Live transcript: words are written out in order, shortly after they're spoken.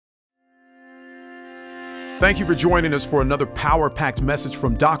Thank you for joining us for another power-packed message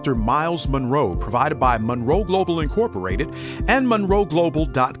from Dr. Myles Munroe, provided by Munroe Global Incorporated and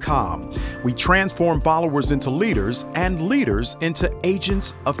MunroeGlobal.com. We transform followers into leaders and leaders into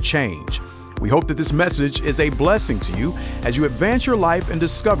agents of change. We hope that this message is a blessing to you as you advance your life and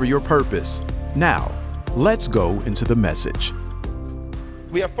discover your purpose. Now, let's go into the message.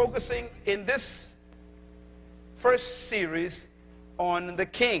 We are focusing in this first series on the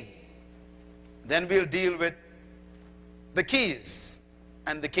king. Then we'll deal with the keys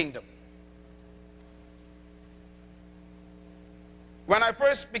and the kingdom. When I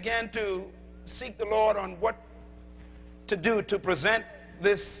first began to seek the Lord on what to do to present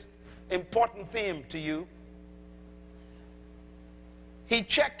this important theme to you, he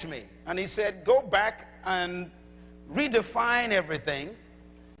checked me and he said, go back and redefine everything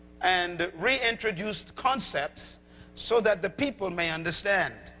and reintroduce concepts so that the people may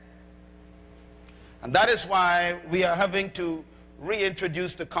understand. And that is why we are having to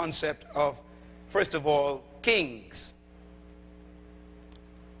reintroduce the concept of, first of all, kings.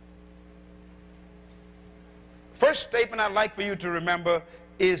 First statement I'd like for you to remember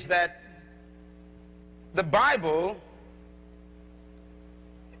is that the Bible,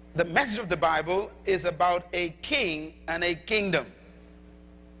 the message of the Bible is about a king and a kingdom.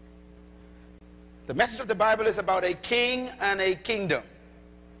 The message of the Bible is about a king and a kingdom.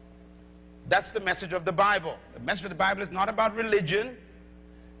 That's the message of the Bible. The message of the Bible is not about religion.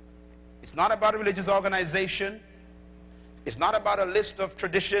 It's not about a religious organization. It's not about a list of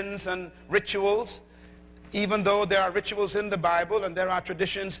traditions and rituals. Even though there are rituals in the Bible and there are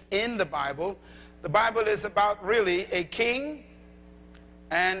traditions in the Bible is about really a king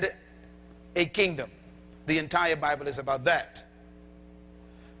and a kingdom. The entire Bible is about that.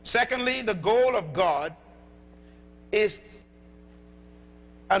 Secondly, the goal of God is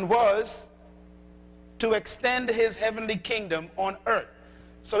and was to extend his heavenly kingdom on earth.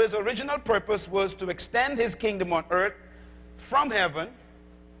 So his original purpose was to extend his kingdom on earth from heaven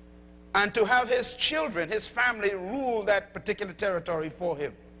and to have his children, his family, rule that particular territory for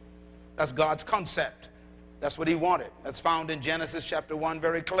him. That's God's concept. That's what he wanted. That's found in Genesis chapter 1,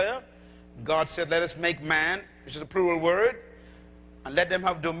 very clear. God said, let us make man, which is a plural word, and let them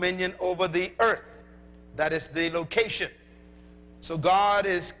have dominion over the earth. That is the location. So God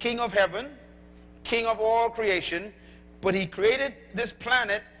is king of heaven, king of all creation, but he created this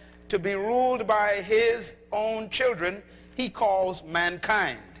planet to be ruled by his own children he calls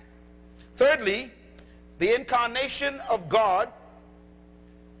mankind. Thirdly, the incarnation of God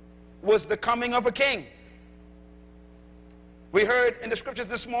was the coming of a king. We heard in the scriptures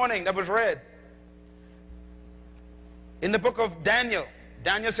this morning that was read in the book of Daniel.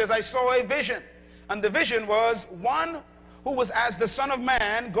 Daniel says, I saw a vision, and the vision was one who was as the Son of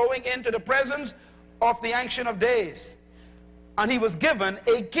Man going into the presence of the Ancient of Days. And he was given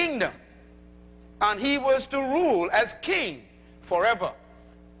a kingdom, and he was to rule as king forever.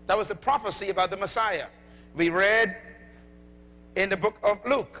 That was the prophecy about the Messiah. We read in the book of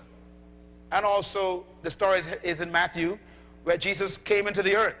Luke, and also the story is in Matthew, where Jesus came into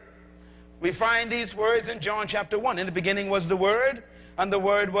the earth. We find these words in John chapter 1. In the beginning was the Word, and the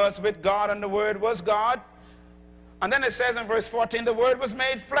Word was with God, and the Word was God. And then it says in verse 14, the Word was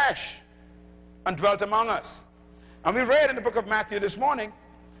made flesh and dwelt among us. And we read in the book of Matthew this morning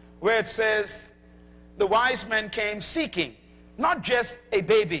where it says the wise men came seeking not just a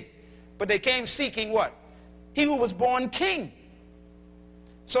baby, but they came seeking what? He who was born king.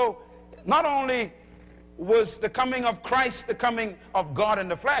 So not only was the coming of Christ the coming of God in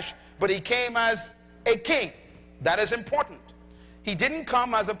the flesh, but he came as a king. That is important. He didn't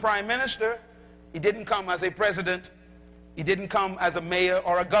come as a prime minister. He didn't come as a president. He didn't come as a mayor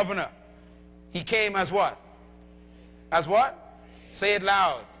or a governor. He came as what? As what? Say it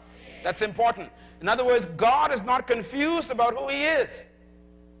loud. That's important. In other words, God is not confused about who he is.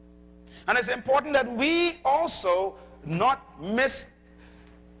 And it's important that we also not misconstrued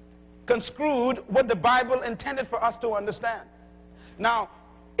what the Bible intended for us to understand. Now,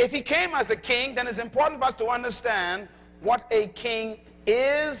 if he came as a king, then it's important for us to understand what a king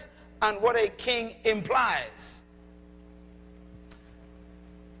is and what a king implies.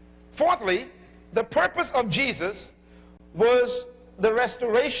 Fourthly, the purpose of Jesus was the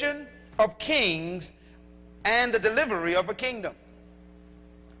restoration of kings and the delivery of a kingdom.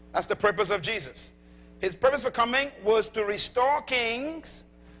 That's the purpose of Jesus. His purpose for coming was to restore kings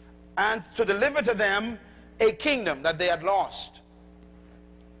and to deliver to them a kingdom that they had lost.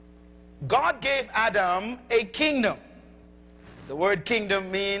 God gave Adam a kingdom. The word kingdom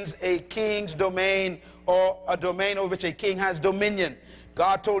means a king's domain, or a domain over which a king has dominion.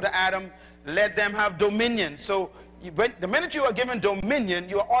 God told Adam let them have dominion. So the minute you are given dominion,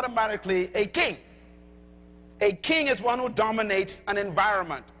 you are automatically a king. A king is one who dominates an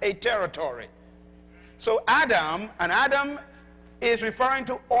environment, a territory. So Adam, and Adam is referring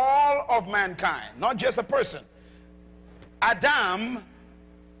to all of mankind, not just a person. Adam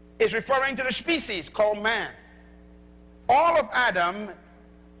is referring to the species called man. All of Adam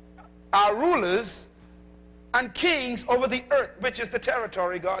are rulers and kings over the earth, which is the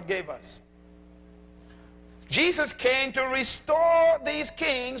territory God gave us. Jesus came to restore these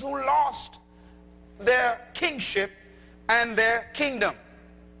kings who lost their kingship and their kingdom.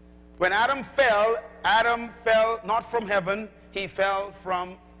 When Adam fell not from heaven, he fell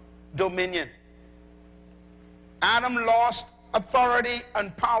from dominion. Adam lost authority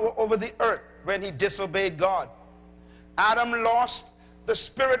and power over the earth when he disobeyed God. Adam lost the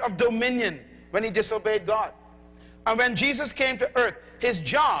spirit of dominion when he disobeyed God. And when Jesus came to earth, his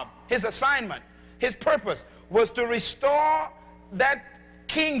job, his assignment, his purpose was to restore that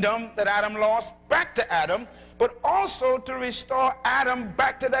kingdom that Adam lost back to Adam, but also to restore Adam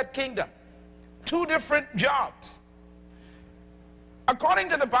back to that kingdom. Two different jobs. According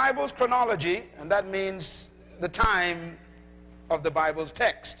to the Bible's chronology, and that means the time of the Bible's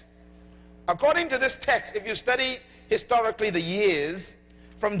text. According to this text, if you study historically the years,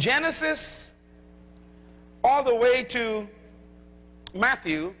 from Genesis all the way to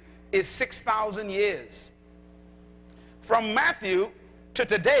Matthew is 6,000 years. From Matthew to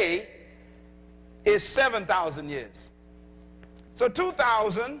today is 7,000 years. So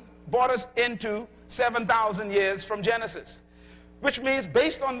 2,000 brought us into 7,000 years from Genesis, which means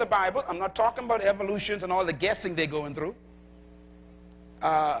based on the Bible, I'm not talking about evolutions and all the guessing they're going through.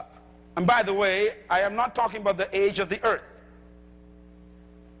 And by the way, I am not talking about the age of the earth.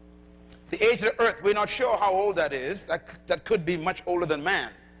 The age of the earth, we're not sure how old that is. That could be much older than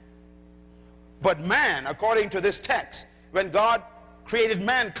man. But man, according to this text, when God created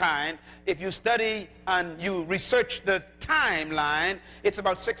mankind, if you study and you research the timeline, it's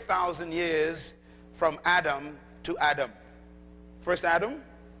about 6,000 years from Adam to Adam. First Adam,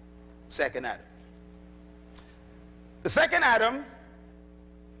 second Adam. The second Adam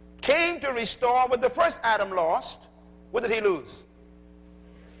came to restore what the first Adam lost. What did he lose?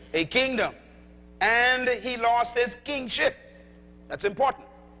 A kingdom. And he lost his kingship. That's important.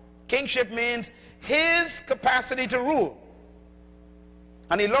 Kingship means his capacity to rule.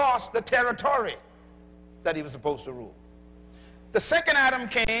 And he lost the territory that he was supposed to rule. The second Adam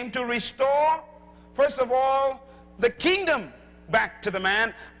came to restore, first of all, the kingdom back to the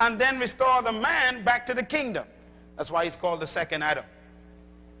man, and then restore the man back to the kingdom. That's why he's called the second Adam.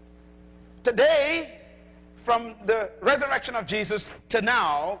 Today, from the resurrection of Jesus to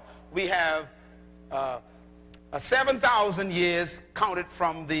now, we have 7,000 years counted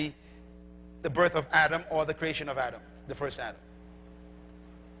from the birth of Adam, or the creation of Adam, the first Adam.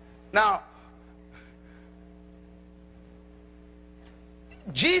 Now,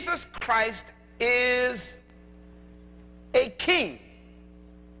 Jesus Christ is a king,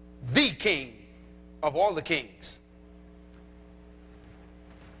 the king of all the kings.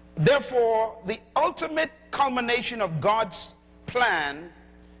 Therefore, the ultimate culmination of God's plan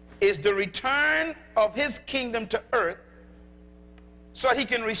is the return of his kingdom to earth so that he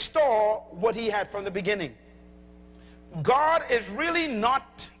can restore what he had from the beginning. God is really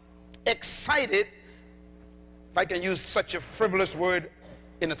not excited, if I can use such a frivolous word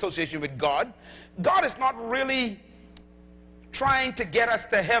in association with God. God is not really trying to get us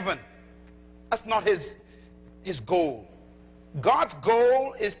to heaven. That's not his goal. God's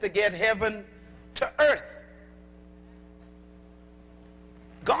goal is to get heaven to earth.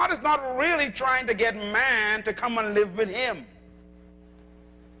 God is not really trying to get man to come and live with him.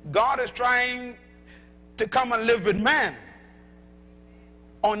 God is trying to come and live with man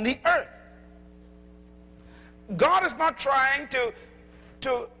on the earth. God is not trying to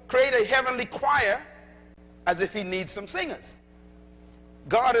create a heavenly choir as if he needs some singers.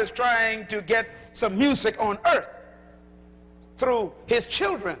 God is trying to get some music on earth through his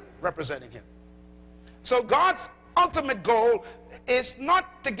children representing him. So God's ultimate goal is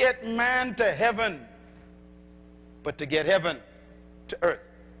not to get man to heaven, but to get heaven to earth.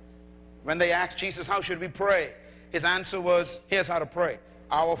 When they asked Jesus, how should we pray? His answer was, here's how to pray.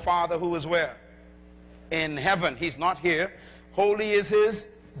 Our Father who is where? In heaven. He's not here. Holy is his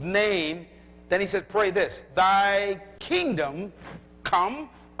name. Then he said, pray this. Thy kingdom come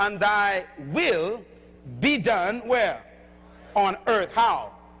and thy will be done where? On earth.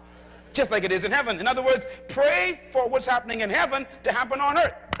 How? Just like it is in heaven. In other words, pray for what's happening in heaven to happen on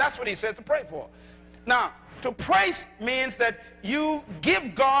earth. That's what he says to pray for. Now, to praise means that you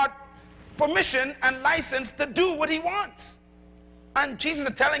give God permission and license to do what he wants. And Jesus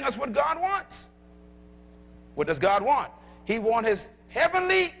is telling us what God wants. What does God want? He wants his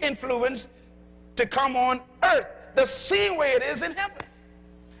heavenly influence to come on earth the same way it is in heaven.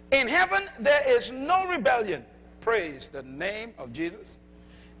 In heaven, there is no rebellion. Praise the name of Jesus.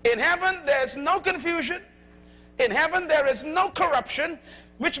 In heaven, there is no confusion. In heaven, there is no corruption,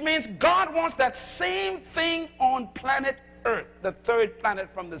 which means God wants that same thing on planet Earth, the third planet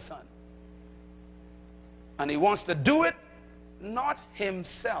from the sun. And he wants to do it not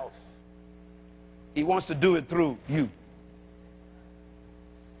himself. He wants to do it through you.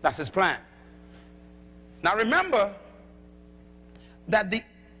 That's his plan. Now remember that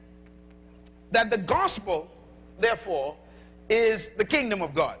the gospel, therefore, is the kingdom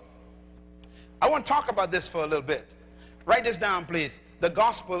of God. I want to talk about this for a little bit. Write this down, please. The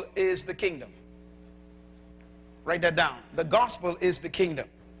gospel is the kingdom. Write that down. The gospel is the kingdom.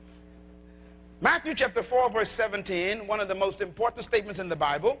 Matthew chapter 4, verse 17, one of the most important statements in the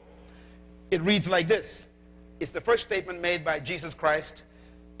Bible. It reads like this. It's the first statement made by Jesus Christ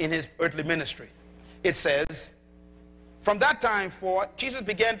in his earthly ministry. It says, from that time forth, Jesus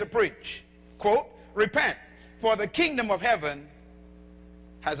began to preach, quote, repent, for the kingdom of heaven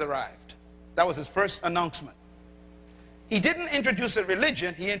has arrived. That was his first announcement. He didn't introduce a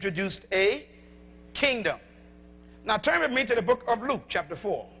religion, he introduced a kingdom. Now turn with me to the book of Luke chapter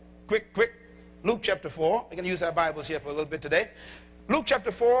 4. Quick. Luke chapter 4. We're going to use our Bibles here for a little bit today. Luke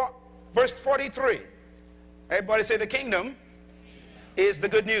chapter 4, verse 43. Everybody say the kingdom is the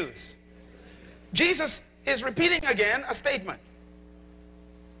good news. Jesus is repeating again a statement.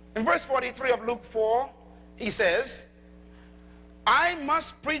 In verse 43 of Luke 4, he says, I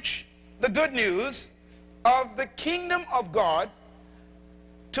must preach the good news of the kingdom of God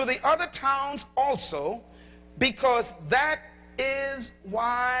to the other towns also, because that is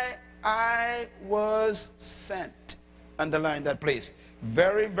why I was sent. Underline that, please.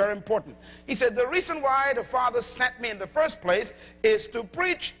 Very, very important. He said, the reason why the Father sent me in the first place is to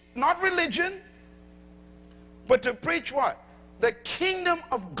preach not religion, but to preach what? The kingdom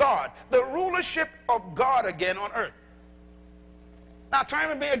of God, the rulership of God again on earth. Now turn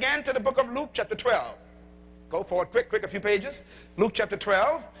with me again to the book of Luke chapter 12. Go forward quick, a few pages. Luke chapter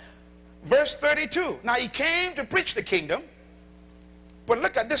 12, verse 32. Now he came to preach the kingdom, but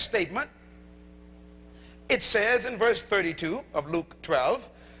look at this statement. It says in verse 32 of Luke 12,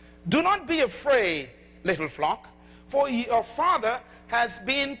 do not be afraid, little flock, for your Father has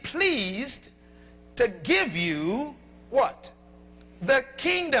been pleased to give you what? The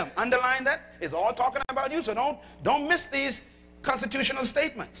kingdom. Underline that. It's all talking about you, so don't miss these constitutional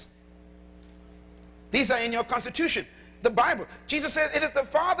statements. These are in your constitution, the Bible. Jesus says it is the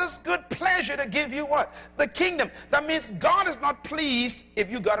Father's good pleasure to give you what? The kingdom. That means God is not pleased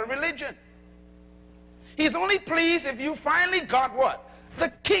if you got a religion. He's only pleased if you finally got what? The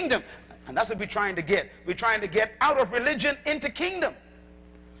kingdom. And that's what we're trying to get. We're trying to get out of religion into kingdom.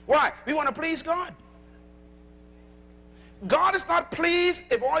 Why? We want to please God. God is not pleased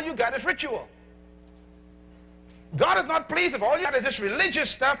if all you got is ritual. God is not pleased if all you got is this religious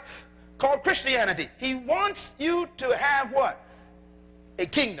stuff called Christianity. He wants you to have what? A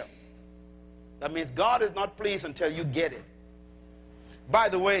kingdom. That means God is not pleased until you get it. By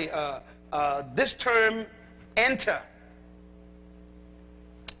the way, this term, enter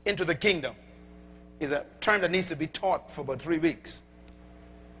into the kingdom, is a term that needs to be taught for about 3 weeks.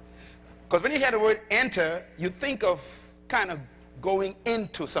 Because when you hear the word enter, you think of kind of going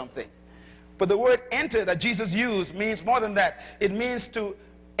into something. But the word enter that Jesus used means more than that. It means to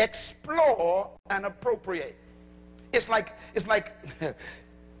explore and appropriate. It's like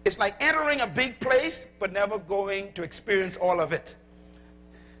entering a big place but never going to experience all of it.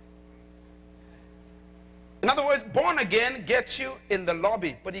 In other words, born again gets you in the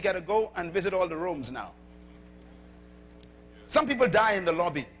lobby, but you got to go and visit all the rooms now. Some people die in the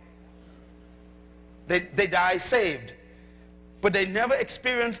lobby. They die saved, but they never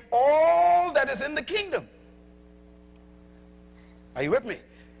experience all that is in the kingdom. Are you with me?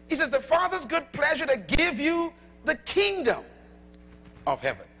 He says the Father's good pleasure to give you the kingdom of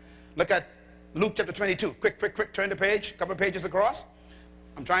heaven. Look at Luke chapter 22. Quick, turn the page, a couple of pages across.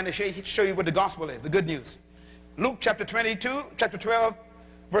 I'm trying to show you what the gospel is, the good news. Luke chapter 22, chapter 12,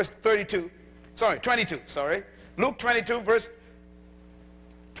 verse 22. Sorry, 22, sorry. Luke 22, verse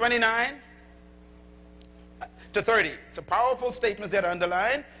 29 to 30. It's a powerful statement that are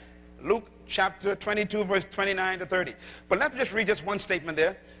underlined. Luke chapter 22, verse 29 to 30. But let me just read just one statement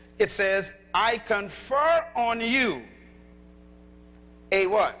there. It says, I confer on you a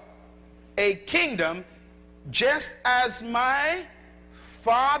what? A kingdom, just as my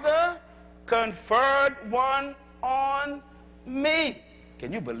Father conferred one on me.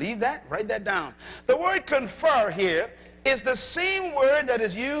 Can you believe that? Write that down. The word confer here is the same word that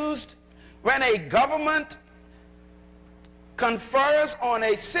is used when a government confers on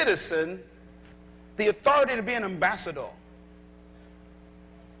a citizen the authority to be an ambassador.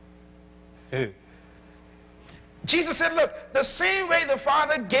 Jesus said, look, the same way the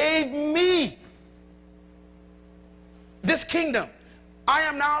Father gave me this kingdom, I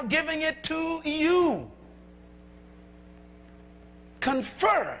am now giving it to you.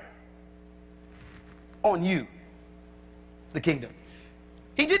 Confer on you the kingdom.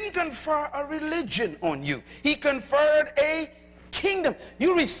 He didn't confer a religion on you. He conferred a kingdom.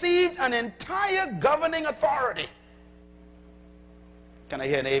 You received an entire governing authority. Can I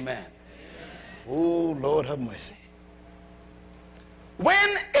hear an amen? Oh, Lord have mercy.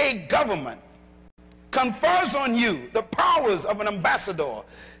 When a government confers on you the powers of an ambassador,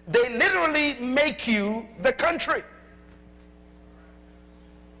 they literally make you the country.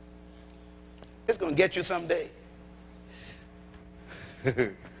 It's going to get you someday.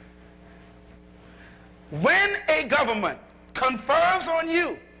 When a government confers on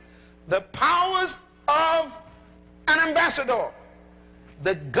you the powers of an ambassador,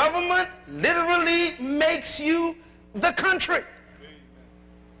 the government literally makes you the country.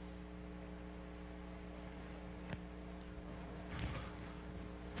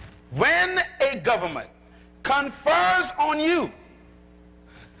 When a government confers on you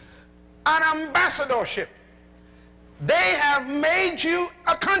an ambassadorship, they have made you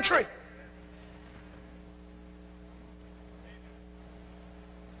a country.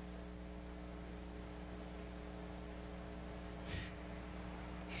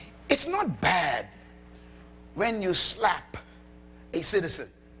 It's not bad when you slap a citizen,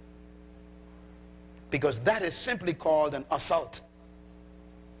 because that is simply called an assault.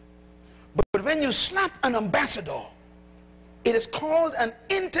 But when you slap an ambassador, it is called an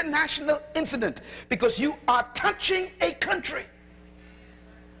international incident, because you are touching a country.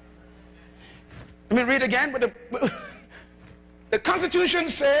 Let me read again. But the Constitution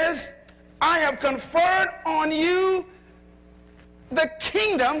says, I have conferred on you the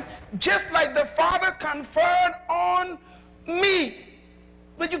kingdom, just like the Father conferred on me.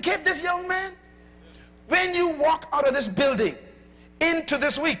 But you get this, young man? When you walk out of this building into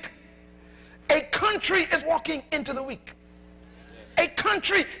this week, a country is walking into the week. A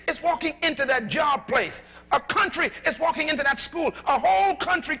country is walking into that job place. A country is walking into that school. A whole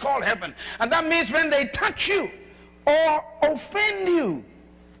country called heaven. And that means when they touch you or offend you,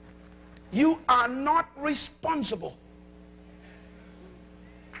 you are not responsible.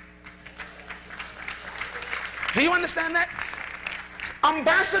 Do you understand that?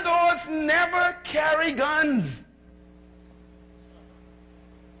 Ambassadors never carry guns.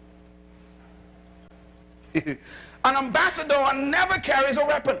 An ambassador never carries a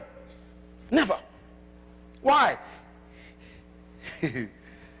weapon. Never. Why?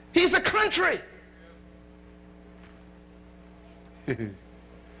 He's a country. If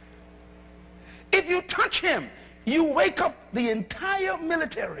you touch him, you wake up the entire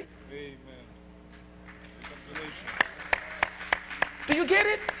military. Amen. Do you get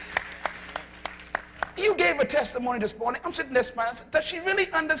it? You gave a testimony this morning. I'm sitting there smiling. Does she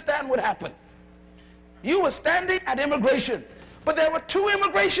really understand what happened? You were standing at immigration, but there were two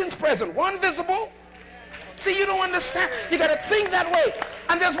immigrations present, one visible. See, you don't understand. You got to think that way.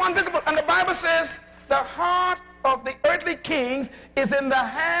 And there's one visible. And the Bible says the heart of the earthly kings is in the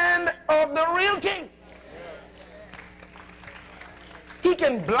hand of the real king. He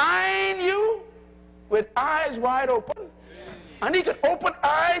can blind you with eyes wide open, and he can open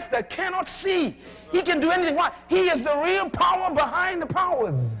eyes that cannot see. He can do anything. Why? He is the real power behind the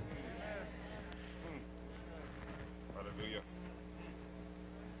powers.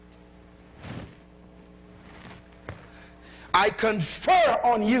 I confer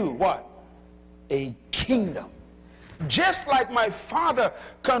on you what? A kingdom. Just like my Father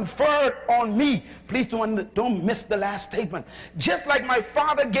conferred on me. Please don't miss the last statement. Just like my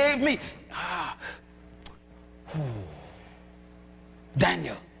Father gave me.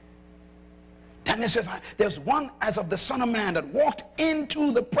 Daniel says, there's one as of the Son of Man that walked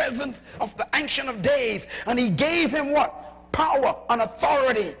into the presence of the Ancient of Days, and he gave him what? Power and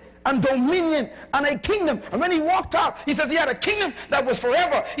authority and dominion and a kingdom. And when he walked out, he says he had a kingdom that was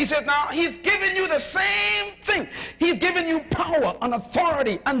forever. He says now he's given you the same thing. He's given you power and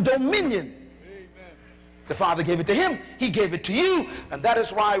authority and dominion. Amen. The Father gave it to him. He gave it to you. And that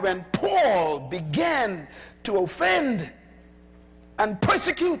is why when Paul began to offend and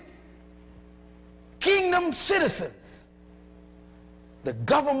persecute kingdom citizens, the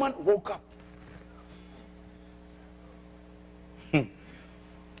government woke up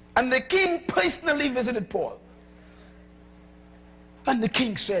And the king personally visited Paul. And the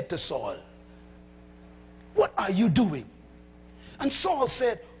king said to Saul, what are you doing? And Saul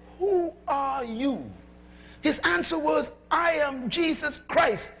said, who are you? His answer was, I am Jesus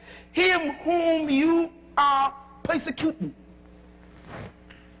Christ, him whom you are persecuting.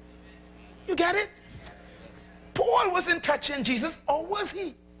 You get it? Paul wasn't touching Jesus, or was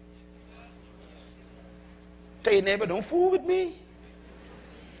he? Tell your neighbor, don't fool with me.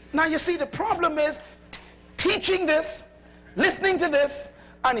 Now you see, the problem is teaching this, listening to this,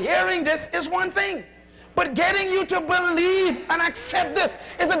 and hearing this is one thing. But getting you to believe and accept this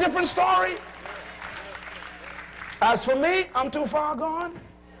is a different story. As for me, I'm too far gone.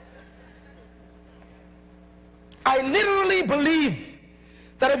 I literally believe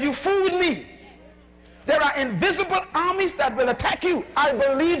that if you fool with me, there are invisible armies that will attack you. I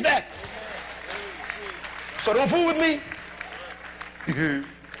believe that. So don't fool with me.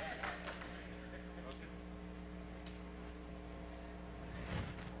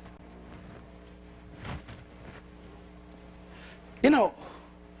 You know,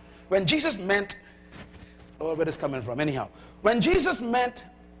 when Jesus meant, oh, where this coming from? Anyhow, when Jesus met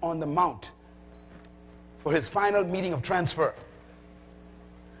on the mount for his final meeting of transfer,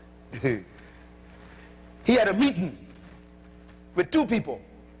 he had a meeting with two people,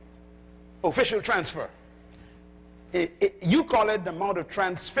 official transfer. You call it the Mount of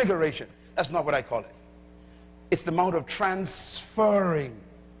Transfiguration. That's not what I call it. It's the Mount of Transferring.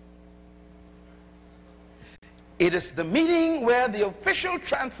 It is the meeting where the official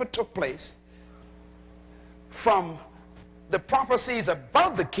transfer took place from the prophecies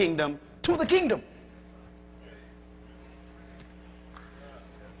about the kingdom to the kingdom.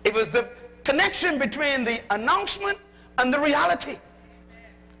 It was the connection between the announcement and the reality.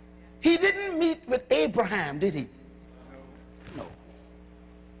 He didn't meet with Abraham, did he? No.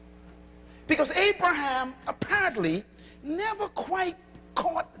 Because Abraham apparently never quite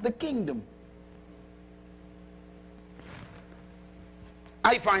caught the kingdom.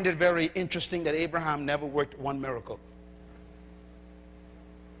 I find it very interesting that Abraham never worked one miracle.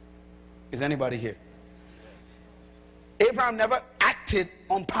 Is anybody here? Abraham never acted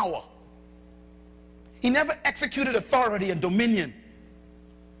on power. He never executed authority and dominion.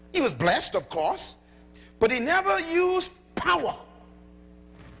 He was blessed, of course, but he never used power.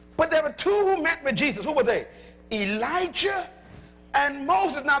 But there were two who met with Jesus. Who were they? Elijah and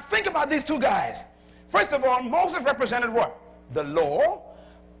Moses. Now think about these two guys. First of all, Moses represented what? The law.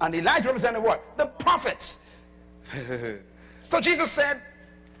 And Elijah represented what? The prophets. So Jesus said,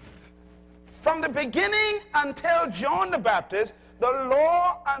 from the beginning until John the Baptist, the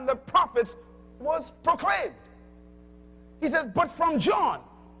law and the prophets was proclaimed. He says, but from John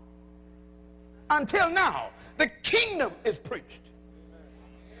until now, the kingdom is preached.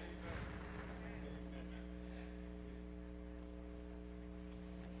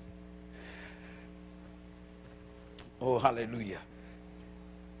 Oh, hallelujah.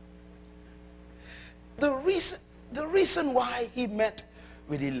 The reason why he met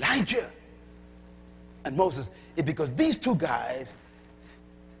with Elijah and Moses is because these two guys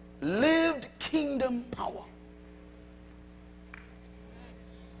lived kingdom power.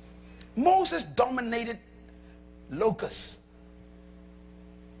 Moses dominated locusts.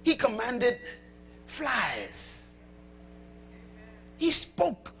 He commanded flies. He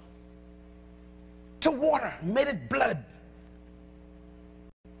spoke to water, made it blood.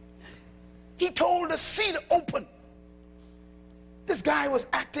 He told the sea to open. This guy was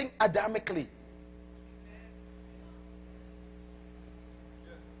acting Adamically.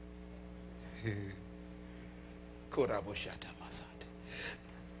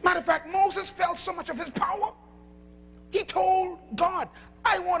 Matter of fact, Moses felt so much of his power. He told God,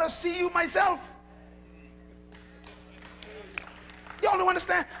 I want to see you myself. Y'all don't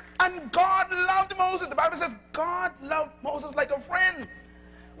understand? And God loved Moses. The Bible says God loved Moses like a friend.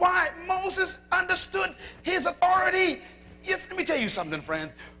 Why? Moses understood his authority. Yes, let me tell you something,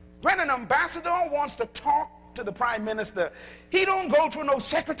 friends. When an ambassador wants to talk to the prime minister, he don't go through no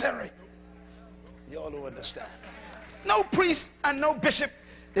secretary. Y'all don't understand. No priest and no bishop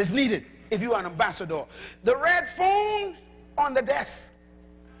is needed if you are an ambassador. The red phone on the desk.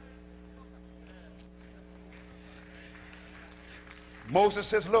 Moses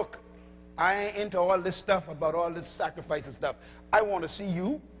says, look, I ain't into all this stuff about all this sacrifice and stuff. I want to see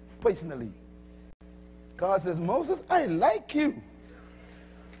you personally. God says, Moses, I like you.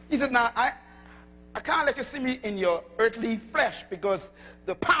 He said, now, I can't let you see me in your earthly flesh because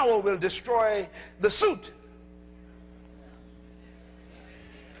the power will destroy the suit.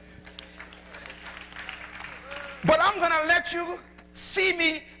 But I'm going to let you see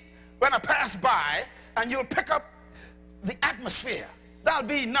me when I pass by, and you'll pick up the atmosphere. That'll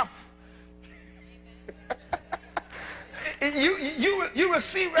be enough. You will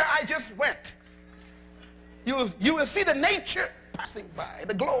see where I just went. You will see the nature passing by,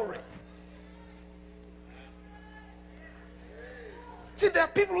 the glory. See, there are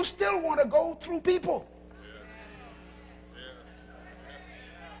people who still want to go through people.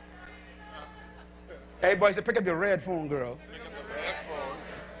 Hey, boys, pick up your red phone, girl. Pick up the red phone.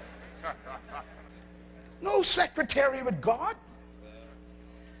 No secretary with God.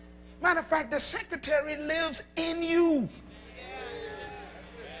 Matter of fact, the secretary lives in you.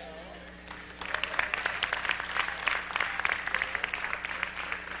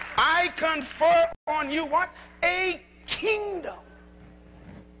 I confer on you what? A kingdom.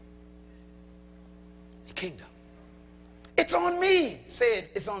 A kingdom. It's on me. Say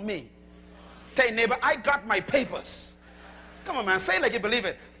it, it's on me. Tell your neighbor, I got my papers. Come on, man, say it like you believe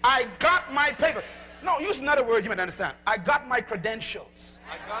it. I got my papers. No, use another word you might understand. I got my credentials.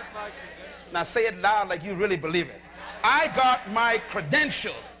 I got my credentials. Now say it loud like you really believe it. I got my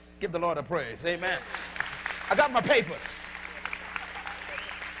credentials. Give the Lord a praise. Amen. I got my papers.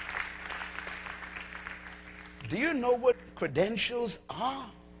 Do you know what credentials are?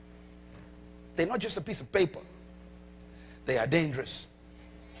 They're not just a piece of paper. They are dangerous.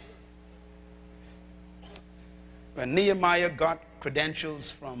 When Nehemiah got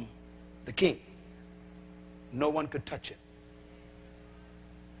credentials from the king, no one could touch it.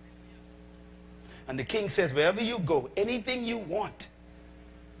 And the king says, wherever you go, anything you want,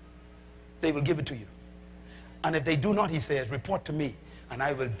 they will give it to you. And if they do not, he says, report to me, and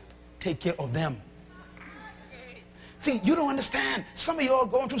I will take care of them. See, you don't understand. Some of you are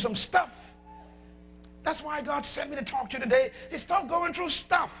going through some stuff. That's why God sent me to talk to you today. Stop going through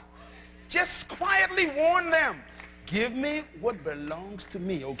stuff. Just quietly warn them. Give me what belongs to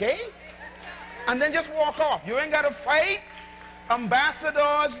me, okay? And then just walk off. You ain't got to fight.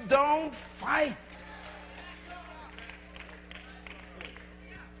 Ambassadors don't fight.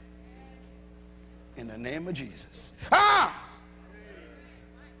 In the name of Jesus.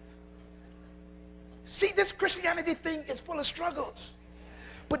 See, this Christianity thing is full of struggles.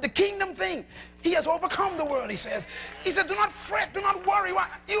 But the kingdom thing, he has overcome the world, he says. He said, do not fret, do not worry.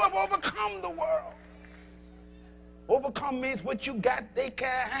 You have overcome the world. Overcome means what you got, they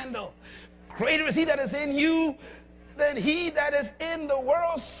can't handle. Greater is he that is in you than he that is in the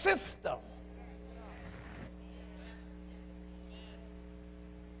world system.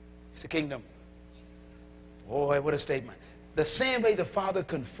 It's a kingdom. Boy, what a statement. The same way the Father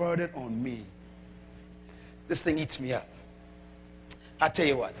conferred it on me, this thing eats me up. I tell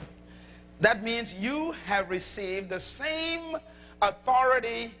you what, that means you have received the same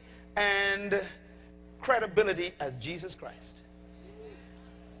authority and credibility as Jesus Christ.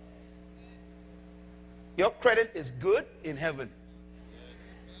 Your credit is good in heaven.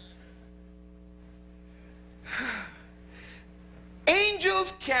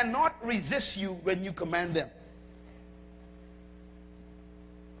 Angels cannot resist you when you command them.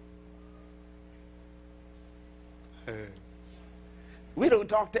 We don't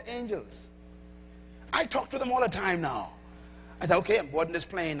talk to angels. I talk to them all the time now. I said, okay, I'm boarding this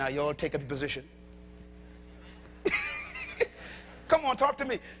plane now. You all take up your position. Come on, talk to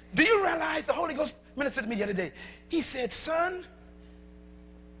me. Do you realize the Holy Ghost ministered to me the other day? He said, son,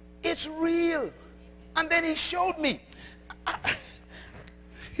 it's real. And then he showed me.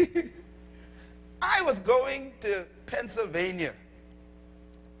 I was going to Pennsylvania.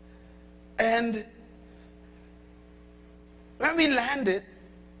 And when we landed,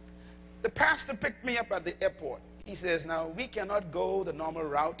 the pastor picked me up at the airport. He says, now, we cannot go the normal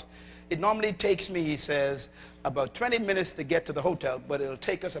route. It normally takes me, he says, about 20 minutes to get to the hotel, but it'll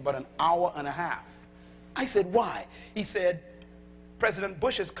take us about an hour and a half. I said, why? He said, President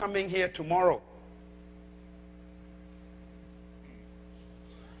Bush is coming here tomorrow.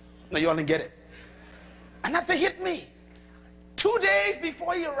 Now, you all didn't get it. And that thing hit me. 2 days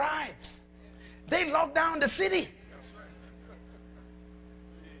before he arrives, they locked down the city.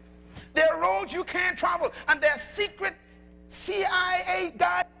 There are roads you can't travel, and there are secret CIA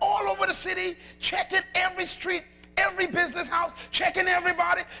guys all over the city checking every street, every business house, checking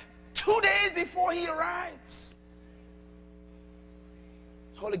everybody 2 days before he arrives.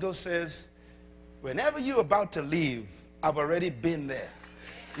 Holy Ghost says, whenever you're about to leave, I've already been there.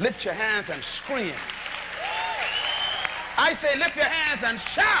 Lift your hands and scream. I say lift your hands and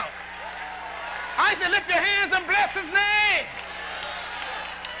shout. I say lift your hands and bless his name.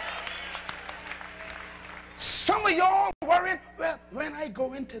 Some of y'all worrying, well, when I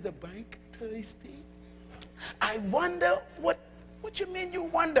go into the bank Thursday, I wonder what What you mean you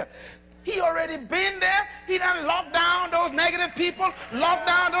wonder? He already been there. He done locked down those negative people, locked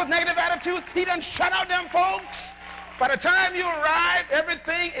down those negative attitudes. He done shut out them folks. By the time you arrive,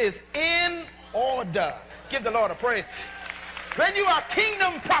 everything is in order. Give the Lord a praise. When you are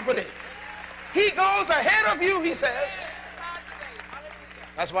kingdom property, he goes ahead of you, he says.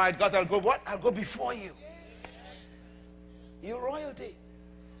 That's why God, I'll go what? I'll go before you. You're royalty.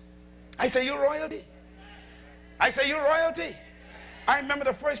 I say you're royalty. I say you're royalty. I remember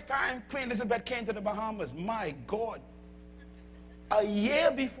the first time Queen Elizabeth came to the Bahamas. My God. A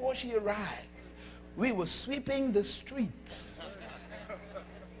year before she arrived, we were sweeping the streets.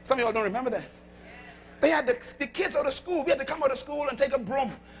 Some of y'all don't remember that. They had the kids out of school. We had to come out of school and take a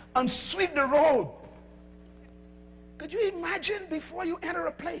broom and sweep the road. Could you imagine before you enter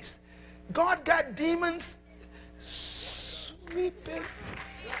a place? God got demons sweeping.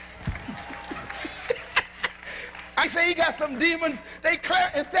 I say he got some demons. They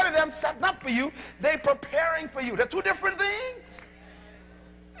clear, instead of them setting up for you, they're preparing for you. They're two different things.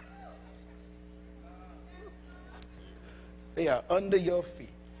 They are under your feet.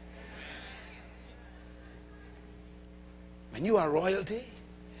 When you are royalty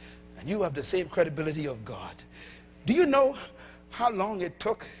and you have the same credibility of God, do you know how long it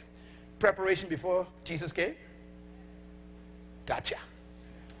took preparation before Jesus came? Gotcha.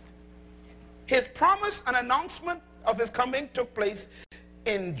 His promise and announcement of his coming took place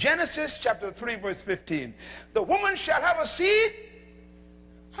in Genesis chapter 3 verse 15. The woman shall have a seed.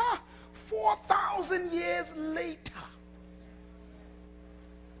 4,000 years later,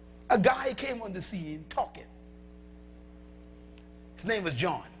 a guy came on the scene talking. His name was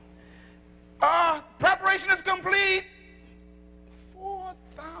John. Preparation is complete.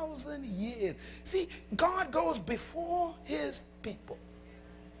 4,000 years. See, God goes before his people.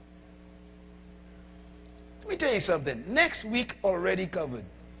 Let me tell you something. Next week already covered.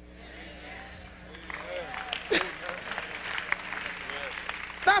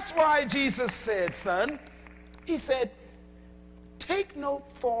 That's why Jesus said, son, he said, take no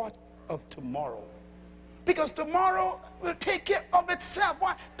thought of tomorrow. Because tomorrow will take care of itself.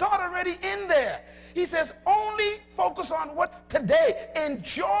 Why? God already in there. He says, only focus on what's today.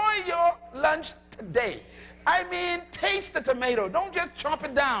 Enjoy your lunch today. I mean, taste the tomato. Don't just chop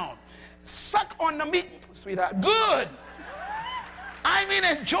it down. Suck on the meat, sweetheart. Good. I mean,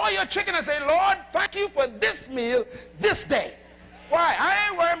 enjoy your chicken and say, Lord, thank you for this meal this day. Why? I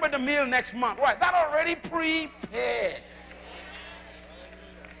ain't worrying about the meal next month. Why? That already prepared.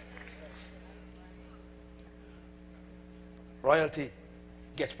 Royalty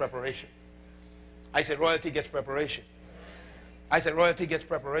gets preparation. I said royalty gets preparation. I said royalty gets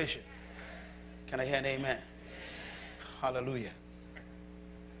preparation. Can I hear an amen? Hallelujah.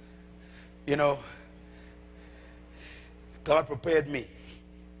 You know, God prepared me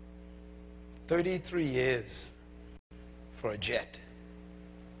 33 years for a jet.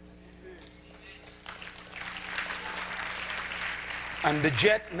 And the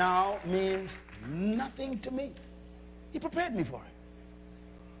jet now means nothing to me. He prepared me for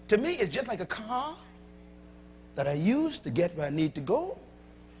it. To me, it's just like a car that I use to get where I need to go,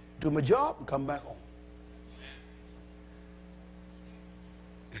 do my job, and come back home.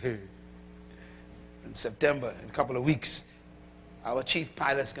 In September, in a couple of weeks, our chief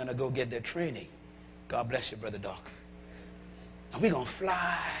pilot's going to go get their training. God bless you, Brother Doc. And we're going to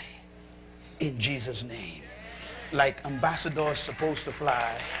fly in Jesus' name, like ambassadors supposed to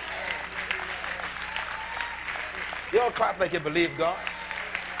fly. You all clap like you believe God.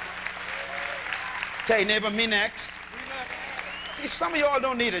 Tell your neighbor, me next. See, some of y'all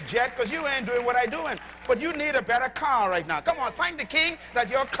don't need a jet because you ain't doing what I'm doing. But you need a better car right now. Come on, thank the King that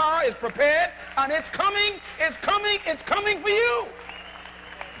your car is prepared and it's coming, it's coming, it's coming for you.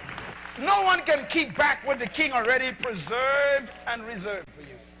 No one can keep back what the King already preserved and reserved for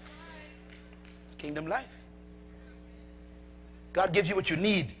you. It's kingdom life. God gives you what you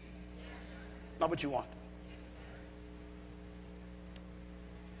need, not what you want.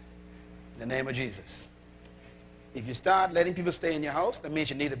 In the name of Jesus. If you start letting people stay in your house, that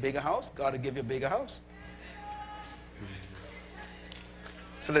means you need a bigger house. God will give you a bigger house.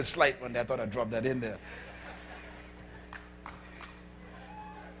 It's a little slight one there. I thought I'd drop that in there.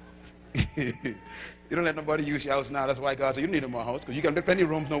 You don't let nobody use your house now. That's why God said you need a more house, because you can make plenty of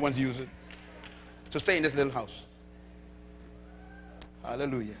rooms no one's using. So stay in this little house.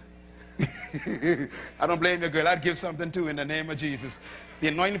 Hallelujah. I don't blame you, girl. I'd give something too in the name of Jesus. The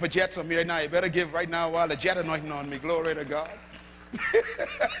anointing for jets on me right now. You better give right now while the jet anointing on me. Glory to God.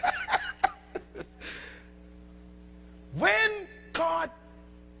 When God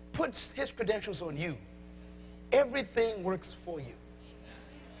puts his credentials on you, everything works for you.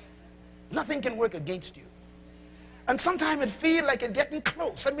 Nothing can work against you. And sometimes it feels like it's getting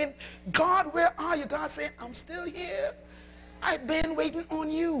close. I mean, God, where are you? God saying, I'm still here. I've been waiting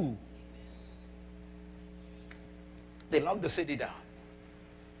on you. They locked the city down.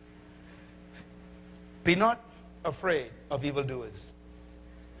 Be not afraid of evildoers.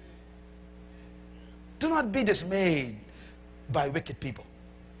 Do not be dismayed by wicked people.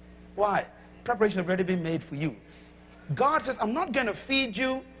 Why? Preparation has already been made for you. God says, I'm not going to feed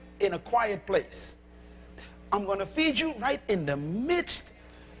you in a quiet place. I'm going to feed you right in the midst.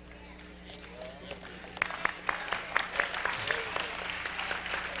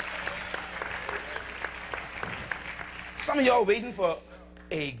 Some of y'all waiting for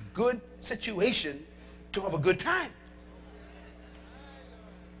a good situation to have a good time.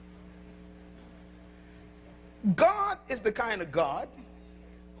 God is the kind of God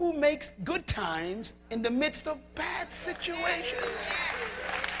who makes good times in the midst of bad situations.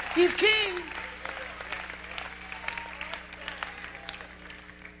 He's king.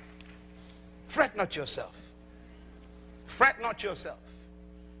 Fret not yourself. Fret not yourself.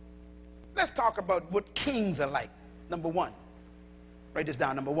 Let's talk about what kings are like. Number one. Write this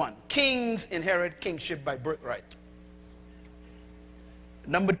down. Number one. Kings inherit kingship by birthright.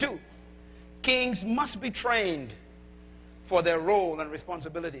 Number two. Kings must be trained for their role and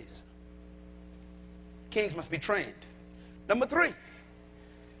responsibilities. Kings must be trained. Number three.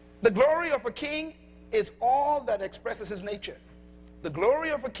 The glory of a king is all that expresses his nature. The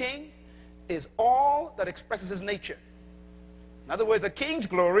glory of a king is all that expresses his nature. In other words, a king's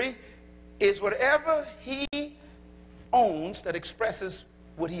glory is whatever he owns that expresses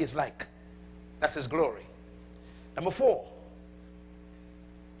what he is like. That's his glory. Number four,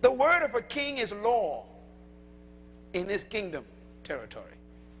 the word of a king is law in his kingdom territory.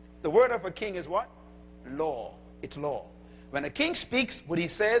 The word of a king is what? Law. It's law. When a king speaks, what he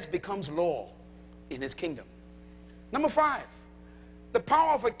says becomes law in his kingdom. Number five, the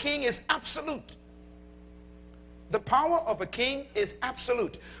power of a king is absolute. The power of a king is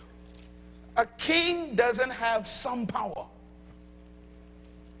absolute. A king doesn't have some power.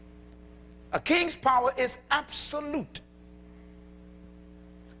 A king's power is absolute.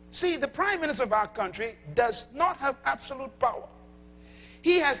 See, the prime minister of our country does not have absolute power.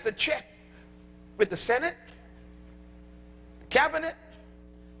 He has to check with the Senate, the cabinet,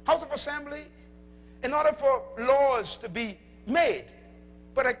 House of Assembly, in order for laws to be made.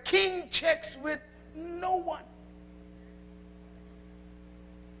 But a king checks with no one.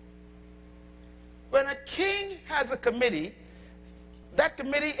 When a king has a committee, that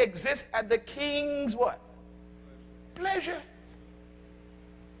committee exists at the king's what? Pleasure.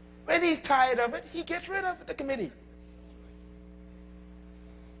 When he's tired of it, he gets rid of it, the committee.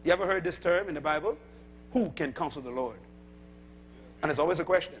 You ever heard this term in the Bible? Who can counsel the Lord? And it's always a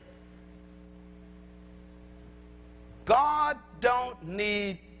question. God don't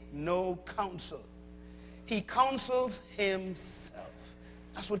need no counsel. He counsels himself.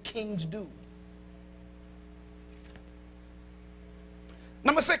 That's what kings do.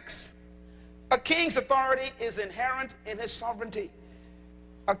 Number six, a king's authority is inherent in his sovereignty.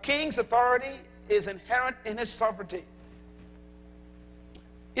 A king's authority is inherent in his sovereignty.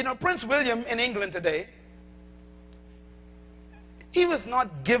 You know, Prince William in England today, he was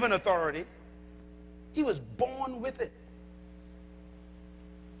not given authority. He was born with it.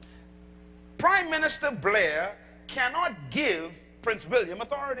 Prime Minister Blair cannot give Prince William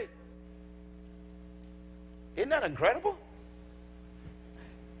authority. Isn't that incredible?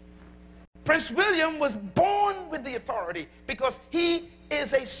 Prince William was born with the authority because he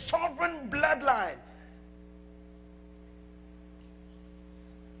is a sovereign bloodline.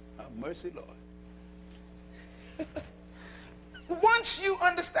 Have mercy, Lord. Once you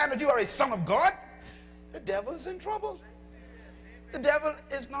understand that you are a son of God, the devil is in trouble. The devil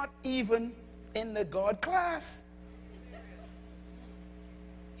is not even in the God class.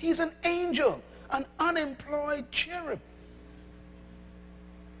 He's an angel, an unemployed cherub.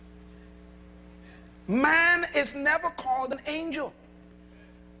 Man is never called an angel.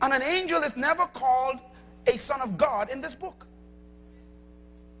 And an angel is never called a son of God in this book.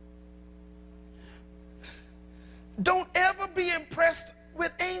 Don't ever be impressed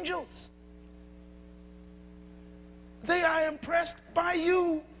with angels. They are impressed by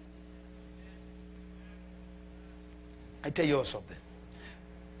you. I tell you all something.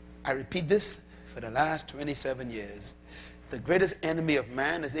 I repeat this for the last 27 years. The greatest enemy of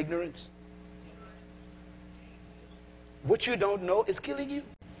man is ignorance. What you don't know is killing you.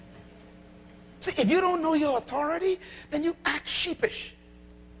 See, if you don't know your authority, then you act sheepish.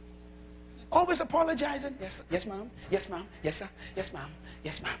 Always apologizing. Yes, yes, ma'am. Yes, ma'am. Yes, sir. Yes, ma'am.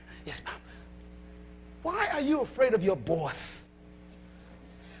 Yes, ma'am. Yes, ma'am. Why are you afraid of your boss?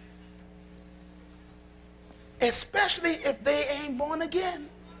 Especially if they ain't born again.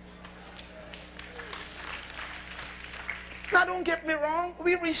 Now, don't get me wrong.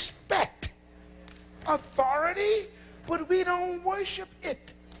 We respect authority, but we don't worship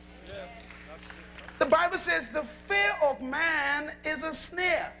it. The Bible says the fear of man is a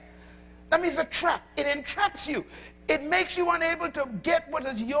snare. That means a trap. It entraps you. It makes you unable to get what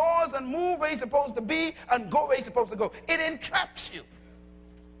is yours and move where you're supposed to be and go where you're supposed to go. It entraps you.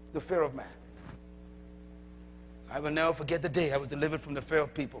 The fear of man. I will never forget the day I was delivered from the fear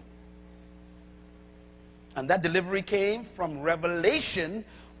of people. And that delivery came from revelation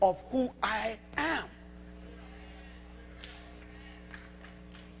of who I am.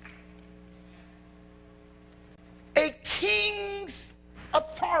 A king's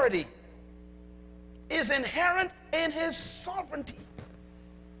authority is inherent in his sovereignty.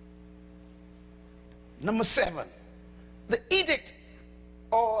 Number 7, the edict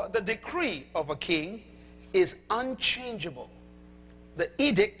or the decree of a king is unchangeable. The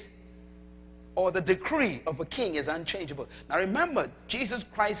edict or the decree of a king is unchangeable. Now remember, Jesus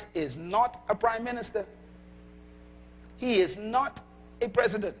Christ is not a prime minister. He is not a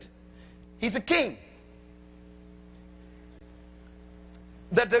president. He's a king.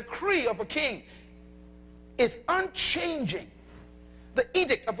 The decree of a king is unchanging. The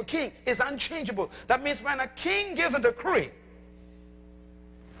edict of a king is unchangeable. That means when a king gives a decree,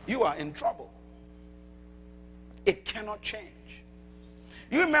 you are in trouble. It cannot change.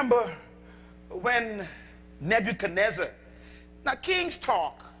 You remember when Nebuchadnezzar, now kings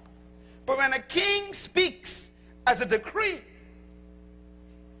talk, but when a king speaks as a decree,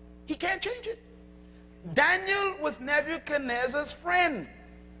 he can't change it. Daniel was Nebuchadnezzar's friend.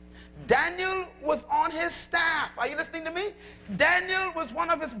 Daniel was on his staff. Are you listening to me? Daniel was one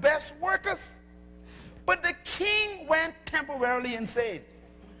of his best workers. But the king went temporarily insane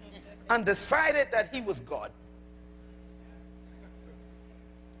and decided that he was God.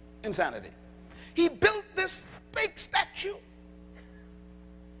 Insanity. He built this big statue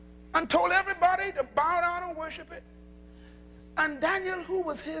and told everybody to bow down and worship it. And Daniel, who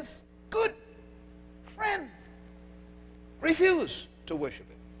was his good friend, refused to worship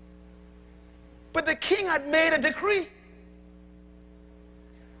it. But the king had made a decree.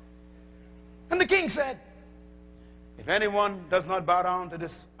 And the king said, if anyone does not bow down to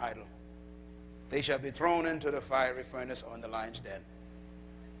this idol, they shall be thrown into the fiery furnace or in the lion's den.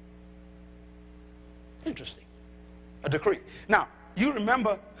 Interesting. A decree. Now, you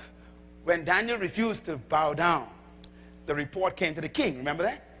remember when Daniel refused to bow down, the report came to the king. Remember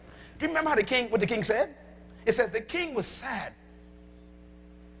that? Do you remember how what the king said? It says the king was sad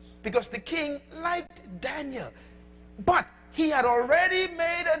because the king liked Daniel, but he had already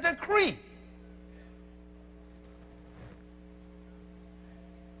made a decree.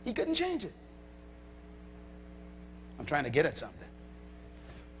 He couldn't change it. I'm trying to get at something.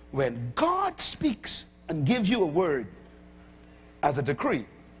 When God speaks and gives you a word as a decree,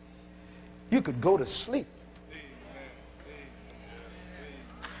 you could go to sleep.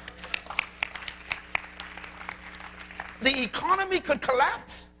 The economy could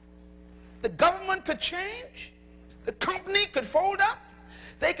collapse. The government could change. The company could fold up.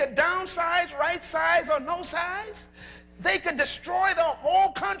 They could downsize, right size or no size. They could destroy the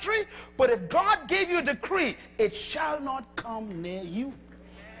whole country. But if God gave you a decree, it shall not come near you.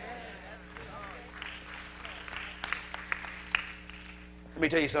 Let me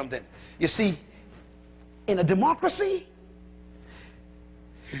tell you something. You see, in a democracy,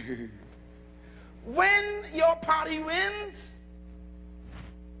 when your party wins,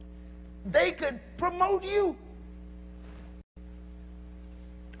 they could promote you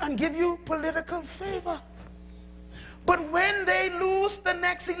and give you political favor. But when they lose the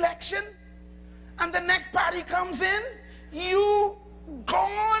next election and the next party comes in, you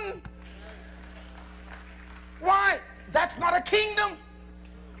gone. Why? That's not a kingdom.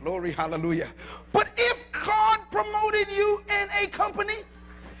 Glory, hallelujah. But if God promoted you in a company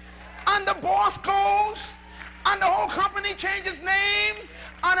and the boss goes and the whole company changes name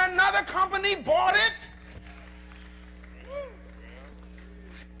and another company bought it,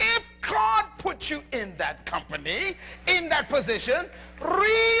 if God put you in that company, in that position,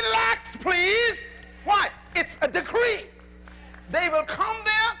 relax, please. Why? It's a decree. They will come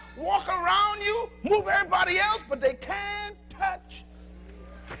there, walk around you, move everybody else, but they can't touch.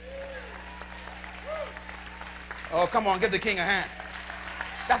 Oh, come on, give the king a hand.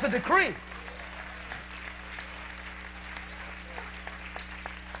 That's a decree.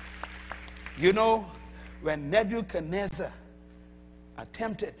 You know, when Nebuchadnezzar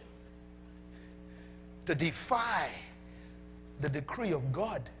attempted to defy the decree of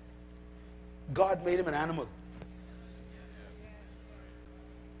God, God made him an animal.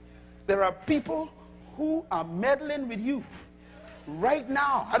 There are people who are meddling with you right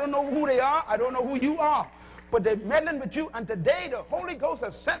now. I don't know who they are. I don't know who you are. But they're meddling with you. And today the Holy Ghost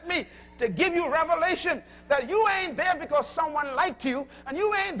has sent me to give you revelation that you ain't there because someone liked you. And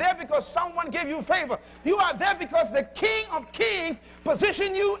you ain't there because someone gave you favor. You are there because the King of Kings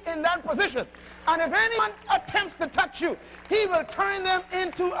positioned you in that position. And if anyone attempts to touch you, he will turn them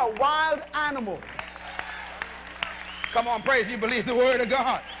into a wild animal. Come on, praise you, believe the word of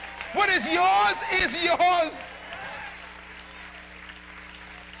God. What is yours is yours.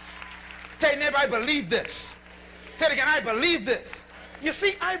 Tell your neighbor, I believe this. Say it again, I believe this. You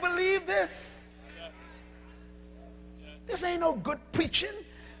see, I believe this. This ain't no good preaching.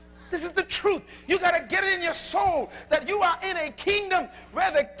 This is the truth. You got to get it in your soul that you are in a kingdom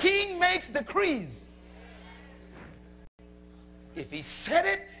where the king makes decrees. If he said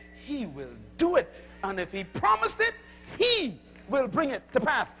it, he will do it. And if he promised it, he will bring it to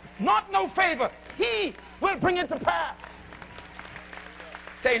pass. Not no favor. He will bring it to pass.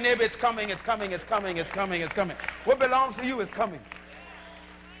 Tell your neighbor, it's coming, it's coming, it's coming, it's coming, it's coming. What belongs to you is coming.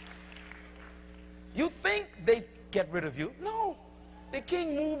 You think they get rid of you? No. The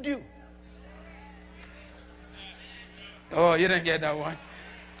king moved you. Oh, you didn't get that one.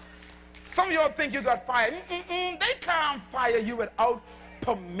 Some of y'all think you got fired. They can't fire you without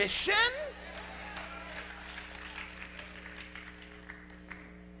permission.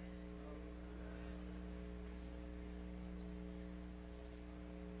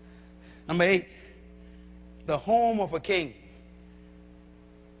 Number 8, the home of a king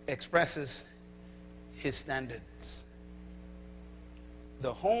expresses his standards.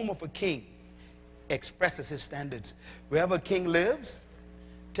 The home of a king expresses his standards. Wherever a king lives,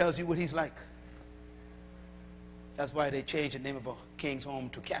 tells you what he's like. That's why they changed the name of a king's home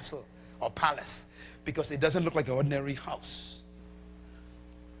to castle or palace, because it doesn't look like an ordinary house.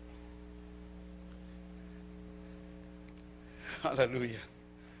 Hallelujah.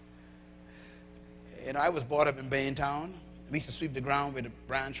 You know, I was brought up in Baintown. We used to sweep the ground with a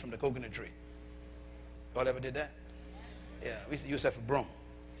branch from the coconut tree. Y'all ever did that? Yeah, we used to use that for broom.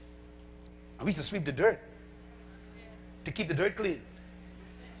 And we used to sweep the dirt to keep the dirt clean.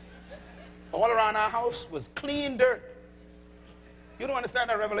 All around our house was clean dirt. You don't understand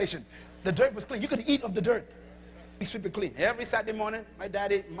that revelation. The dirt was clean. You could eat of the dirt. We sweep it clean. Every Saturday morning, my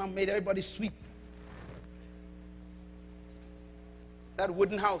daddy, mom made everybody sweep. That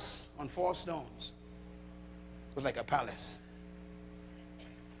wooden house on 4 stones was like a palace.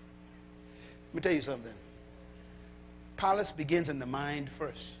 Let me tell you something. Palace begins in the mind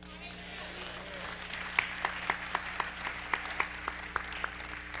first.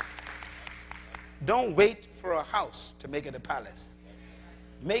 Don't wait for a house to make it a palace.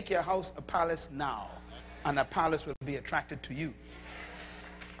 Make your house a palace now, and a palace will be attracted to you.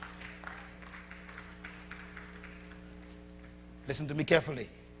 Listen to me carefully.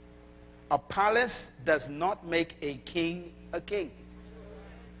 A palace does not make a king a king.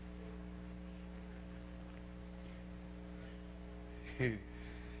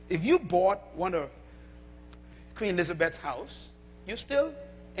 If you bought one of Queen Elizabeth's house, you still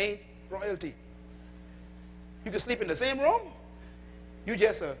ain't royalty. You can sleep in the same room. You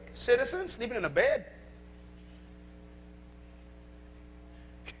just a citizen sleeping in a bed.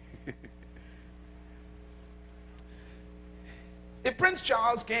 If Prince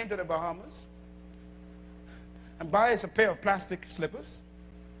Charles came to the Bahamas and buys a pair of plastic slippers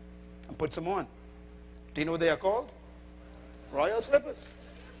and puts them on, do you know what they are called? Royal slippers.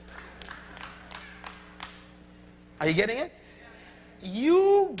 Are you getting it?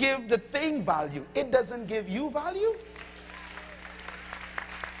 You give the thing value. It doesn't give you value.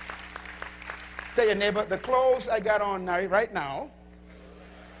 Tell your neighbor, the clothes I got on right now,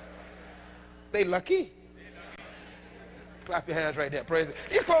 they lucky. Clap your hands right there. Praise it.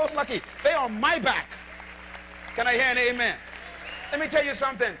 These clothes lucky. They on my back. Can I hear an amen? Let me tell you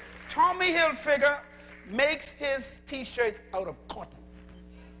something. Tommy Hilfiger makes his t-shirts out of cotton.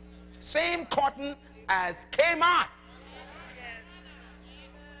 Same cotton as Kmart.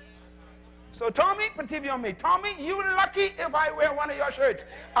 So Tommy, put TV on me. Tommy, you lucky if I wear one of your shirts.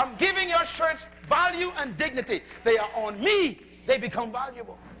 I'm giving your shirts value and dignity. They are on me. They become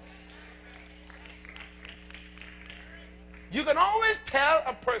valuable. You can always tell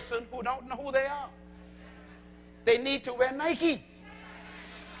a person who don't know who they are. They need to wear Nike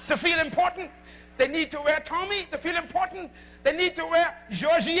to feel important. They need to wear Tommy to feel important. They need to wear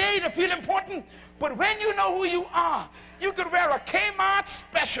Georgier to feel important. But when you know who you are, you could wear a Kmart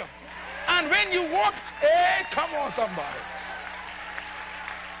special. And when you walk, hey, come on, somebody.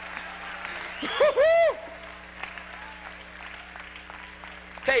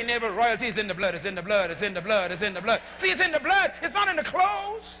 Tell your neighbor, royalty is in the blood, it's in the blood, it's in the blood, it's in the blood. See, it's in the blood, it's not in the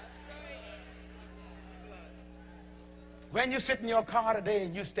clothes. When you sit in your car today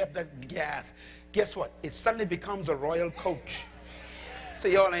and you step that gas, guess what? It suddenly becomes a royal coach.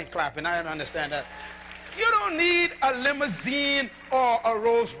 See, y'all ain't clapping, I don't understand that. You don't need a limousine or a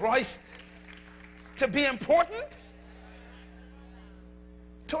Rolls Royce to be important.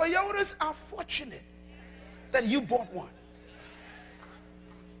 Toyotas are fortunate that you bought one.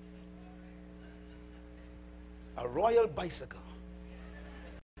 A royal bicycle.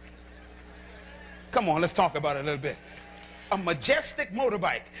 Come on, let's talk about it a little bit. A majestic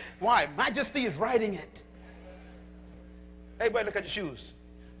motorbike. Why? Majesty is riding it. Everybody look at your shoes.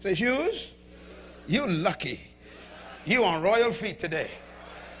 Say, shoes? You lucky. You on royal feet today.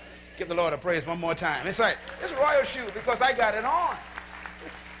 Give the Lord a praise one more time. It's like, it's royal shoe because I got it on.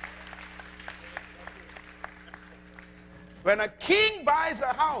 When a king buys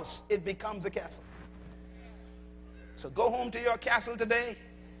a house, it becomes a castle. So go home to your castle today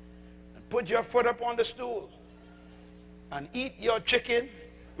and put your foot up on the stool and eat your chicken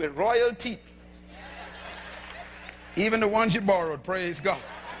with royal teeth. Even the ones you borrowed, praise God.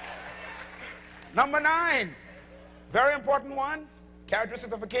 Number 9, very important one,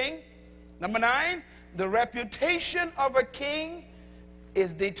 characteristics of a king. Number 9, the reputation of a king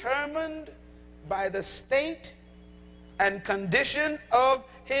is determined by the state and condition of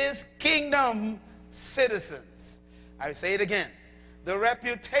his kingdom citizens. I say it again. The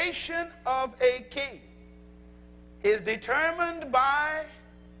reputation of a king is determined by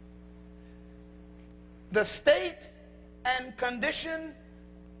the state and condition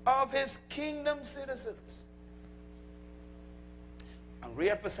of his kingdom citizens. I'm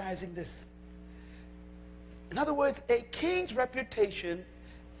re-emphasizing this. In other words, a king's reputation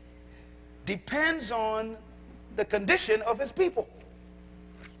depends on the condition of his people.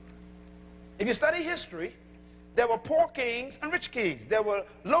 If you study history, there were poor kings and rich kings. There were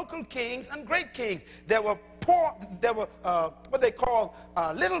local kings and great kings. There were poor, there were what they call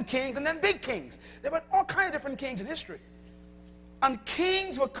little kings and then big kings. There were all kinds of different kings in history. And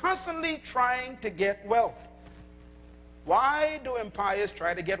kings were constantly trying to get wealth. Why do empires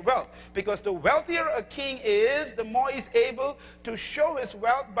try to get wealth? Because the wealthier a king is, the more he's able to show his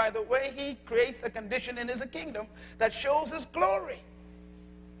wealth by the way he creates a condition in his kingdom that shows his glory.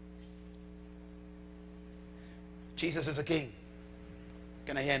 Jesus is a king.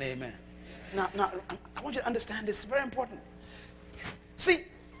 Can I hear an amen? Now, I want you to understand this. It's very important. See,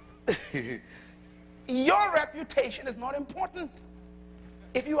 your reputation is not important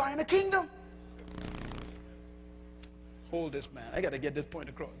if you are in a kingdom. Hold this, man. I got to get this point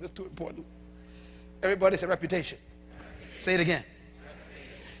across. It's too important. Everybody say reputation. Say it again.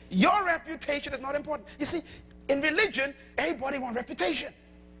 Your reputation is not important. You see, in religion, everybody wants reputation.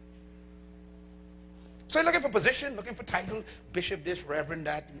 So you're looking for position, looking for title, bishop this, reverend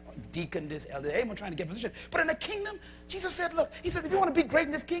that, deacon this, elder. Everyone trying to get position. But in the kingdom, Jesus said, look, he said, if you want to be great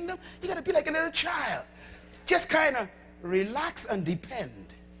in this kingdom, you got to be like a little child. Just kind of relax and depend.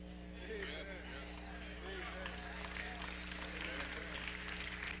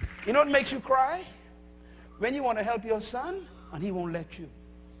 You know what makes you cry? When you want to help your son and he won't let you.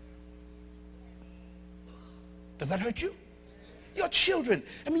 Does that hurt you? Your children,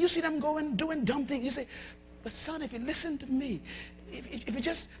 I mean, you see them going, doing dumb things. You say, but son, if you listen to me, if you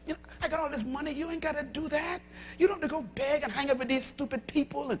just, you know, I got all this money, you ain't got to do that. You don't have to go beg and hang up with these stupid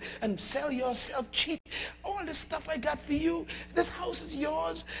people and sell yourself cheap. All this stuff I got for you, this house is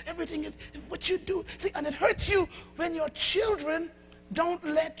yours, everything is what you do. See, and it hurts you when your children don't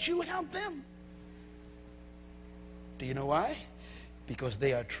let you help them. Do you know why? Because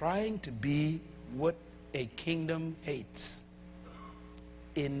they are trying to be what a kingdom hates.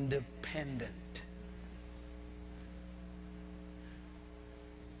 Independent.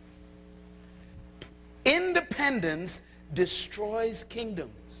 Independence destroys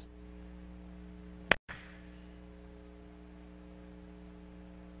kingdoms.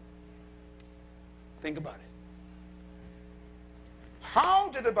 Think about it. How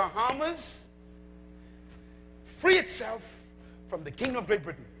did the Bahamas free itself from the Kingdom of Great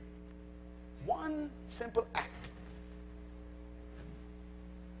Britain? One simple act.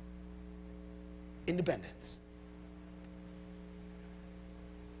 Independence.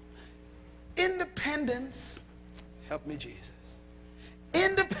 Independence, help me Jesus.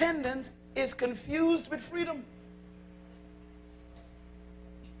 Independence is confused with freedom.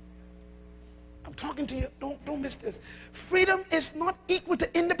 I'm talking to you. Don't miss this. Freedom is not equal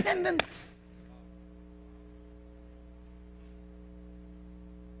to independence.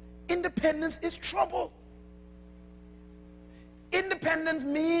 Independence is trouble. Independence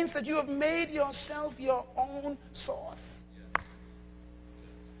means that you have made yourself your own source.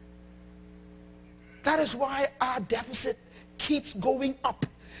 That is why our deficit keeps going up.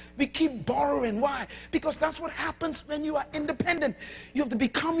 We keep borrowing. Why? Because that's what happens when you are independent. You have to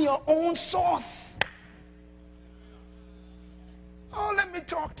become your own source. Oh, let me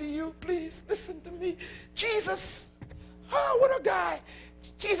talk to you, please. Listen to me. Jesus, oh, what a guy.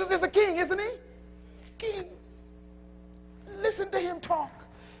 Jesus is a king, isn't he? King. Listen to him talk.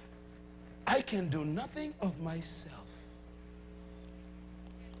 I can do nothing of myself.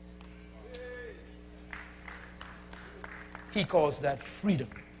 He calls that freedom.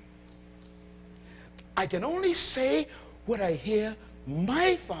 I can only say what I hear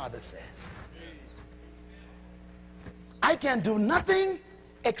my Father says. I can do nothing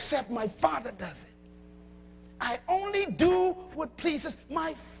except my Father does it. I only do what pleases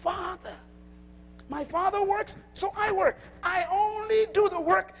my Father. My Father works, so I work. I only do the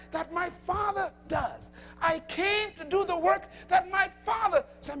work that my Father does. I came to do the work that my Father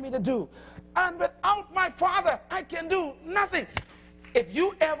sent me to do. And without my Father, I can do nothing. If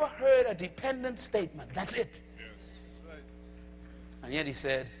you ever heard a dependent statement, that's it. Yes, that's right. And yet he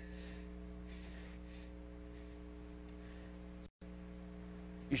said,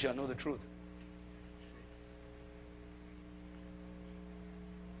 you shall know the truth.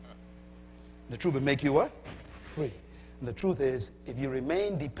 The truth will make you what? Free. And the truth is, if you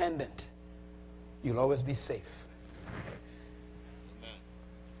remain dependent, you'll always be safe. Amen.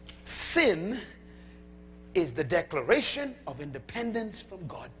 Sin is the declaration of independence from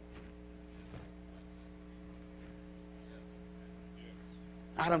God.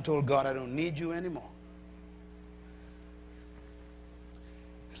 Adam told God, I don't need you anymore.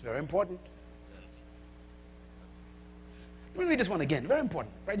 It's very important. Let me read this one again. Very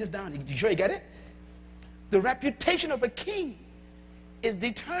important. Write this down. You sure you get it? The reputation of a king is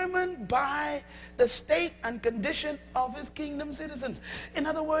determined by the state and condition of his kingdom citizens. In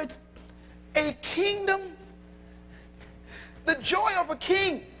other words, a kingdom, the joy of a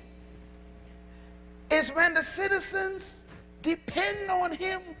king is when the citizens depend on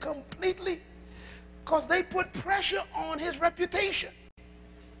him completely because they put pressure on his reputation.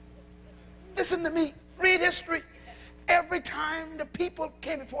 Listen to me. Read history. Every time the people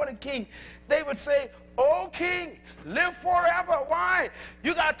came before the king, they would say, "Oh, king, live forever." Why?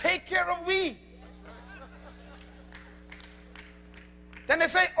 You got to take care of we. Then they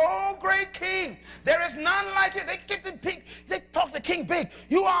say, "Oh, great king, there is none like you." They talk to the king big.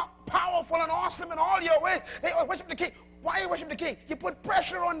 You are powerful and awesome in all your ways. They worship the king. Why you worship the king? You put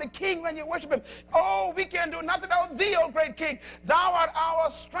pressure on the king when you worship him. "Oh, we can do nothing without thee, O great king. Thou art our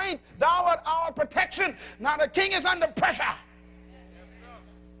strength. Thou art our protection." Now the king is under pressure.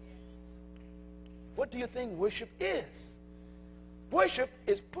 What do you think worship is? Worship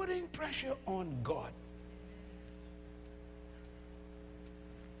is putting pressure on God.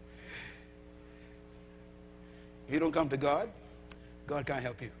 If you don't come to God, God can't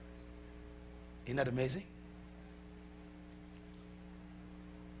help you. Isn't that amazing?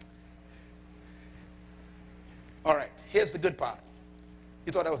 All right, here's the good part.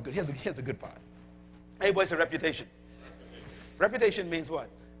 You thought that was good. Here's the good part. Everybody say reputation. Reputation means what?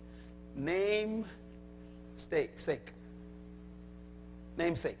 Name, sake.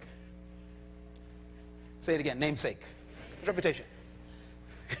 Namesake. Say it again, namesake. Reputation.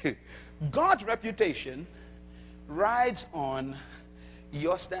 God's reputation rides on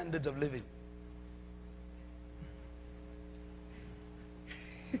your standards of living.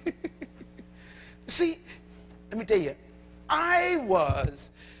 See, let me tell you,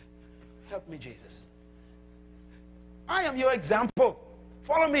 help me, Jesus. I am your example.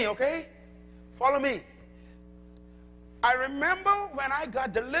 Follow me, okay? Follow me. I remember when I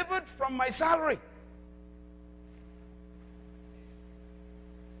got delivered from my salary.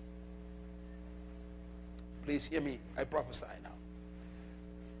 Please hear me. I prophesy now.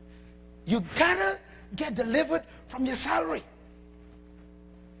 You gotta get delivered from your salary.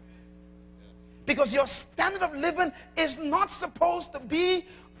 Because your standard of living is not supposed to be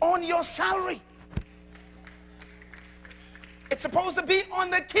on your salary. It's supposed to be on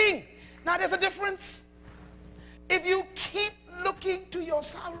the king. Now there's a difference. If you keep looking to your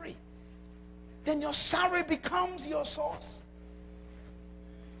salary, then your salary becomes your source.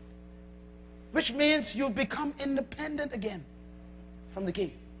 Which means you've become independent again from the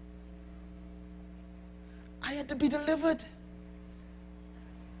king. I had to be delivered.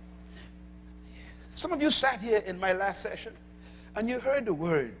 Some of you sat here in my last session and you heard the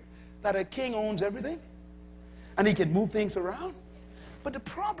word that a king owns everything and he can move things around. But the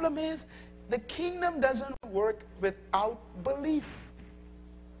problem is the kingdom doesn't work without belief.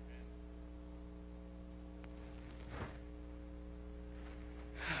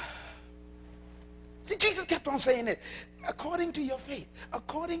 See, Jesus kept on saying it. According to your faith.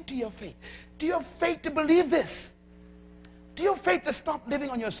 According to your faith. Do you have faith to believe this? Do you have faith to stop living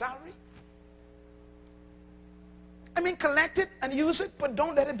on your salary? I mean, collect it and use it, but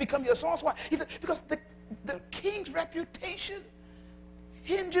don't let it become your source. Why? He said, because the king's reputation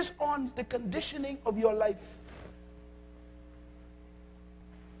hinges on the conditioning of your life.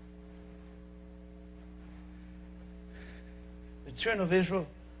 The children of Israel,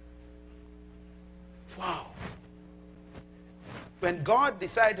 wow. When God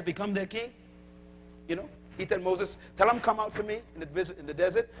decided to become their king, you know, he told Moses, tell him come out to me in the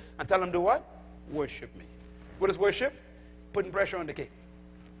desert and tell him to what? Worship me. What is worship? Putting pressure on the king.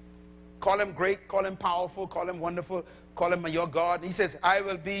 Call him great, call him powerful, call him wonderful, call him your God. And he says, I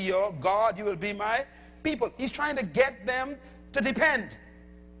will be your God, you will be my people. He's trying to get them to depend.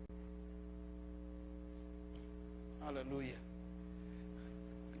 Hallelujah.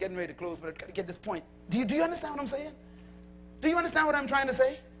 I'm getting ready to close, but I've got to get this point. Do you understand what I'm saying? Do you understand what I'm trying to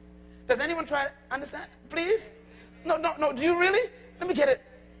say? Does anyone try to understand? Please? No. Do you really? Let me get it.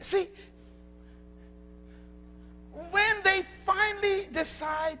 See, when they finally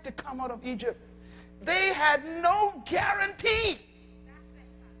decide to come out of Egypt, they had no guarantee.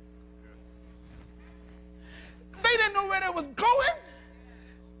 They didn't know where they was going.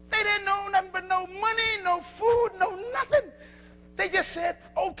 They didn't know nothing but no money, no food, no nothing. They just said,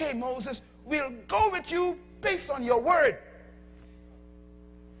 okay, Moses, we'll go with you based on your word.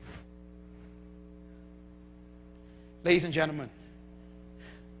 Ladies and gentlemen,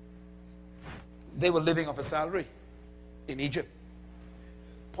 they were living off a salary in Egypt.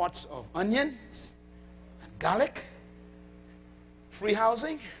 Pots of onions and garlic, free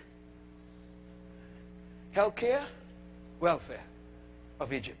housing, health care, welfare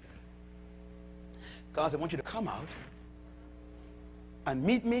of Egypt. God said, I want you to come out and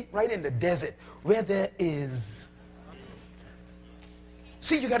meet me right in the desert where there is.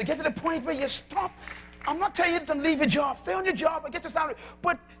 See, you got to get to the point where you stop. I'm not telling you to leave your job. Stay on your job and get your salary.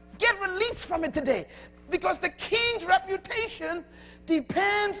 But get released from it today. Because the king's reputation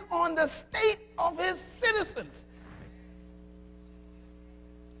depends on the state of his citizens.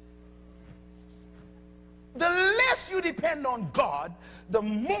 The less you depend on God, the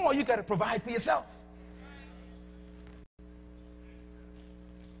more you got to provide for yourself.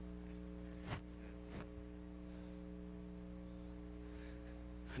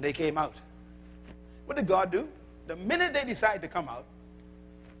 And they came out. What did God do? The minute they decided to come out,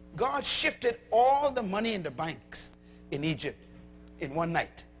 God shifted all the money in the banks in Egypt in one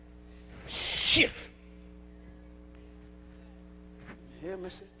night. Shift. Hear me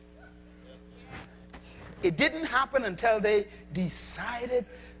say? It didn't happen until they decided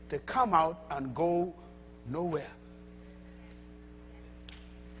to come out and go nowhere.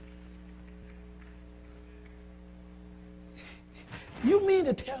 You mean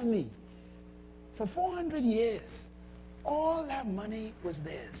to tell me for 400 years all that money was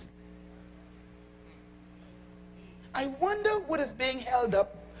theirs? I wonder what is being held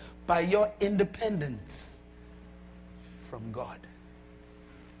up by your independence from God.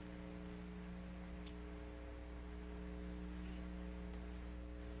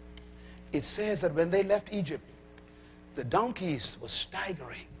 It says that when they left Egypt, the donkeys were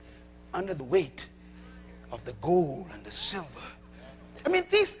staggering under the weight of the gold and the silver. I mean,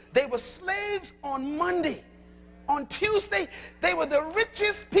 they were slaves on Monday. On Tuesday, they were the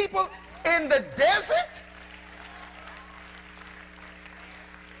richest people in the desert.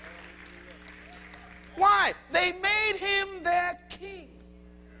 Why? They made him their king.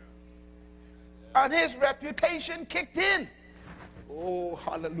 And his reputation kicked in. Oh,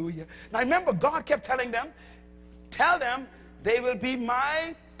 hallelujah. Now remember, God kept telling them, tell them they will be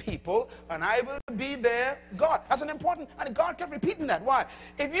my people and I will be their God. That's an important, and God kept repeating that. Why?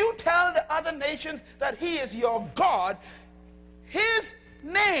 If you tell the other nations that he is your God, his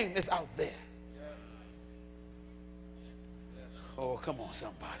name is out there. Oh, come on,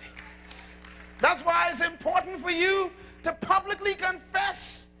 somebody. That's why it's important for you to publicly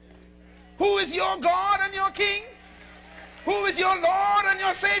confess who is your God and your King, who is your Lord and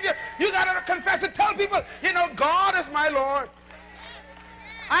your Savior. You got to confess it. Tell people, you know, God is my Lord.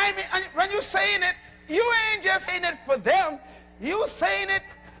 I mean, and when you're saying it, you ain't just saying it for them. You're saying it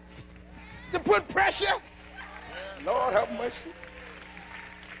to put pressure. Lord have mercy.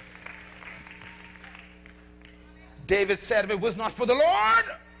 David said, if it was not for the Lord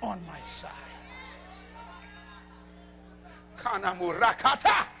on my side.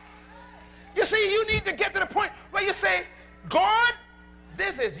 Kanamurakata. You see, you need to get to the point where you say, God,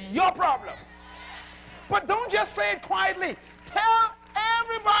 this is your problem. But don't just say it quietly. Tell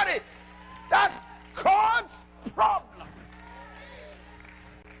everybody that's God's problem.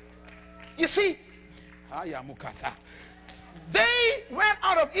 You see, they went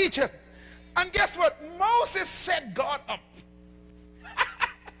out of Egypt, and guess what? Moses set God up.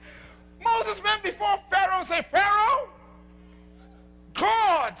 Moses went before Pharaoh and said, Pharaoh,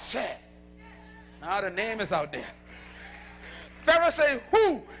 God said. Now the name is out there. Pharaoh said,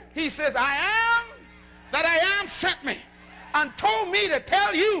 who? He says, I am that I am sent me and told me to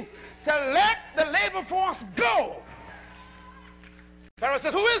tell you to let the labor force go. Pharaoh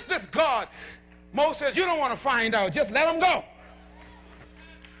says, who is this God? Moses says, you don't want to find out. Just let him go.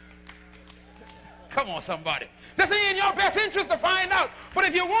 Come on, somebody. This ain't in your best interest to find out. But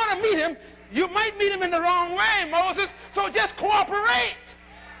if you want to meet him, you might meet him in the wrong way, Moses. So just cooperate.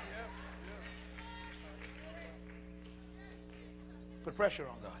 Put pressure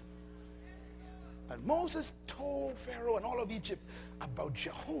on God. And Moses told Pharaoh and all of Egypt about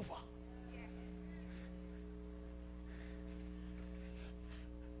Jehovah.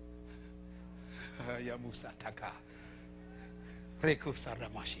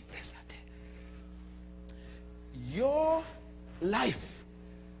 Your life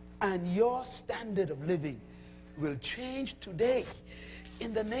and your standard of living will change today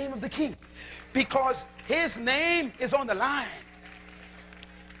in the name of the King, because his name is on the line.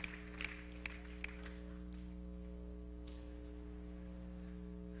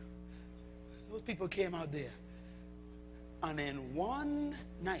 Those people came out there, and in one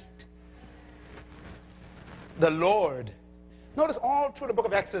night, the Lord, notice all through the book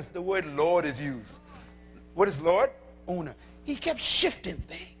of Exodus, the word Lord is used. What is Lord? Owner. He kept shifting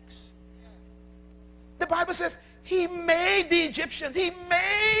things. The Bible says he made the Egyptians. He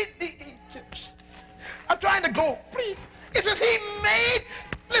made the Egyptians. I'm trying to go, please. It says he made,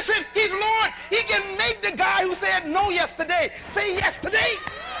 listen, he's Lord. He can make the guy who said no yesterday say yes today.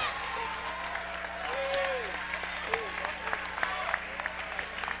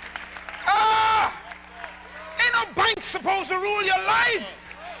 Ain't no bank supposed to rule your life.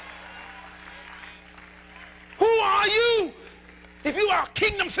 Who are you? If you are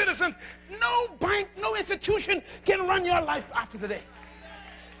kingdom citizens, no bank, no institution can run your life after today.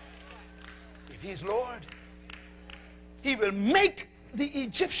 If he's Lord, he will make the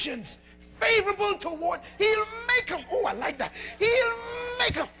Egyptians favorable toward, he'll make them, oh, I like that. He'll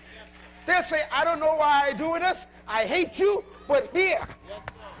make them. They'll say, I don't know why I do this. I hate you, but here.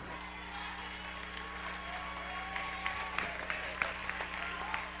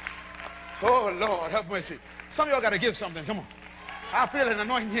 Oh, Lord, have mercy. Some of y'all got to give something. Come on. I feel an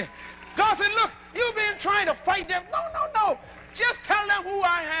anointing here. God said, look, you've been trying to fight them. No, no, no. Just tell them who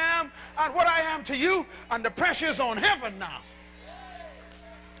I am and what I am to you, and the pressure's on heaven now.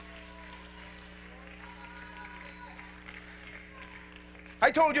 I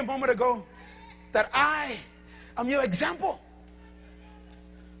told you a moment ago that I am your example.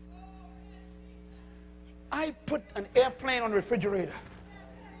 I put an airplane on the refrigerator.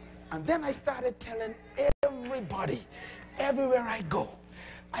 And then I started telling everybody, everywhere I go,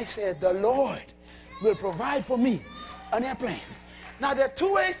 I said, the Lord will provide for me an airplane. Now, there are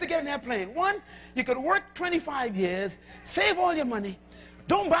two ways to get an airplane. One, you could work 25 years, save all your money,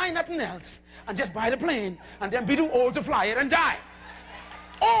 don't buy nothing else, and just buy the plane, and then be too old to fly it and die.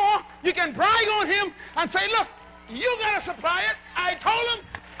 Or you can brag on him and say, look, you got to supply it. I told him,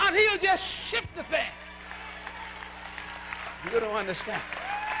 and he'll just shift the thing. You don't understand.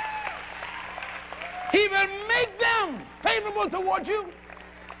 He will make them favorable toward you.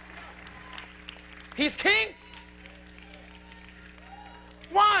 He's king.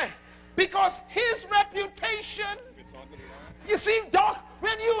 Why? Because his reputation. You see, Doc,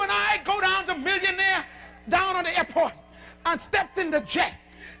 when you and I go down to Millionaire, down on the airport, and stepped in the jet,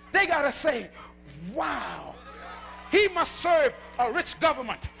 they got to say, wow, he must serve a rich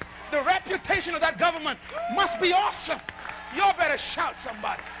government. The reputation of that government must be awesome. You better shout,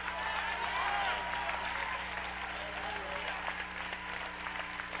 somebody.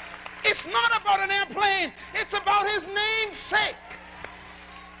 It's not about an airplane. It's about his name's sake.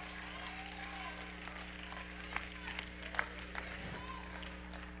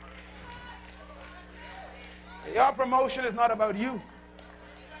 Your promotion is not about you.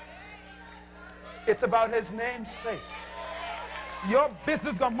 It's about his name's sake. Your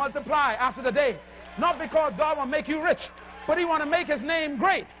business gonna multiply after the day. Not because God will make you rich, but he want to make his name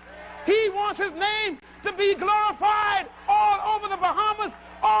great. He wants his name to be glorified all over the Bahamas,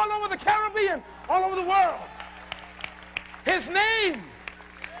 all over the Caribbean, all over the world. His name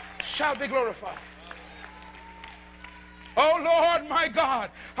shall be glorified. Oh Lord, my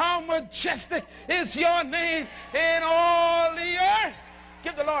God, how majestic is your name in all the earth.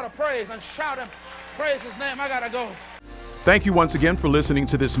 Give the Lord a praise and shout him, praise his name. I gotta go. Thank you once again for listening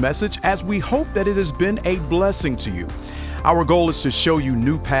to this message, as we hope that it has been a blessing to you. Our goal is to show you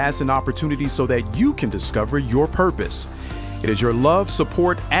new paths and opportunities so that you can discover your purpose. It is your love,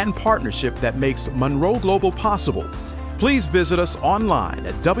 support, and partnership that makes Munroe Global possible. Please visit us online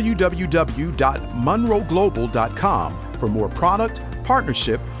at www.munroeglobal.com for more product,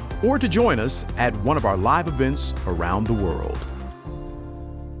 partnership, or to join us at one of our live events around the world.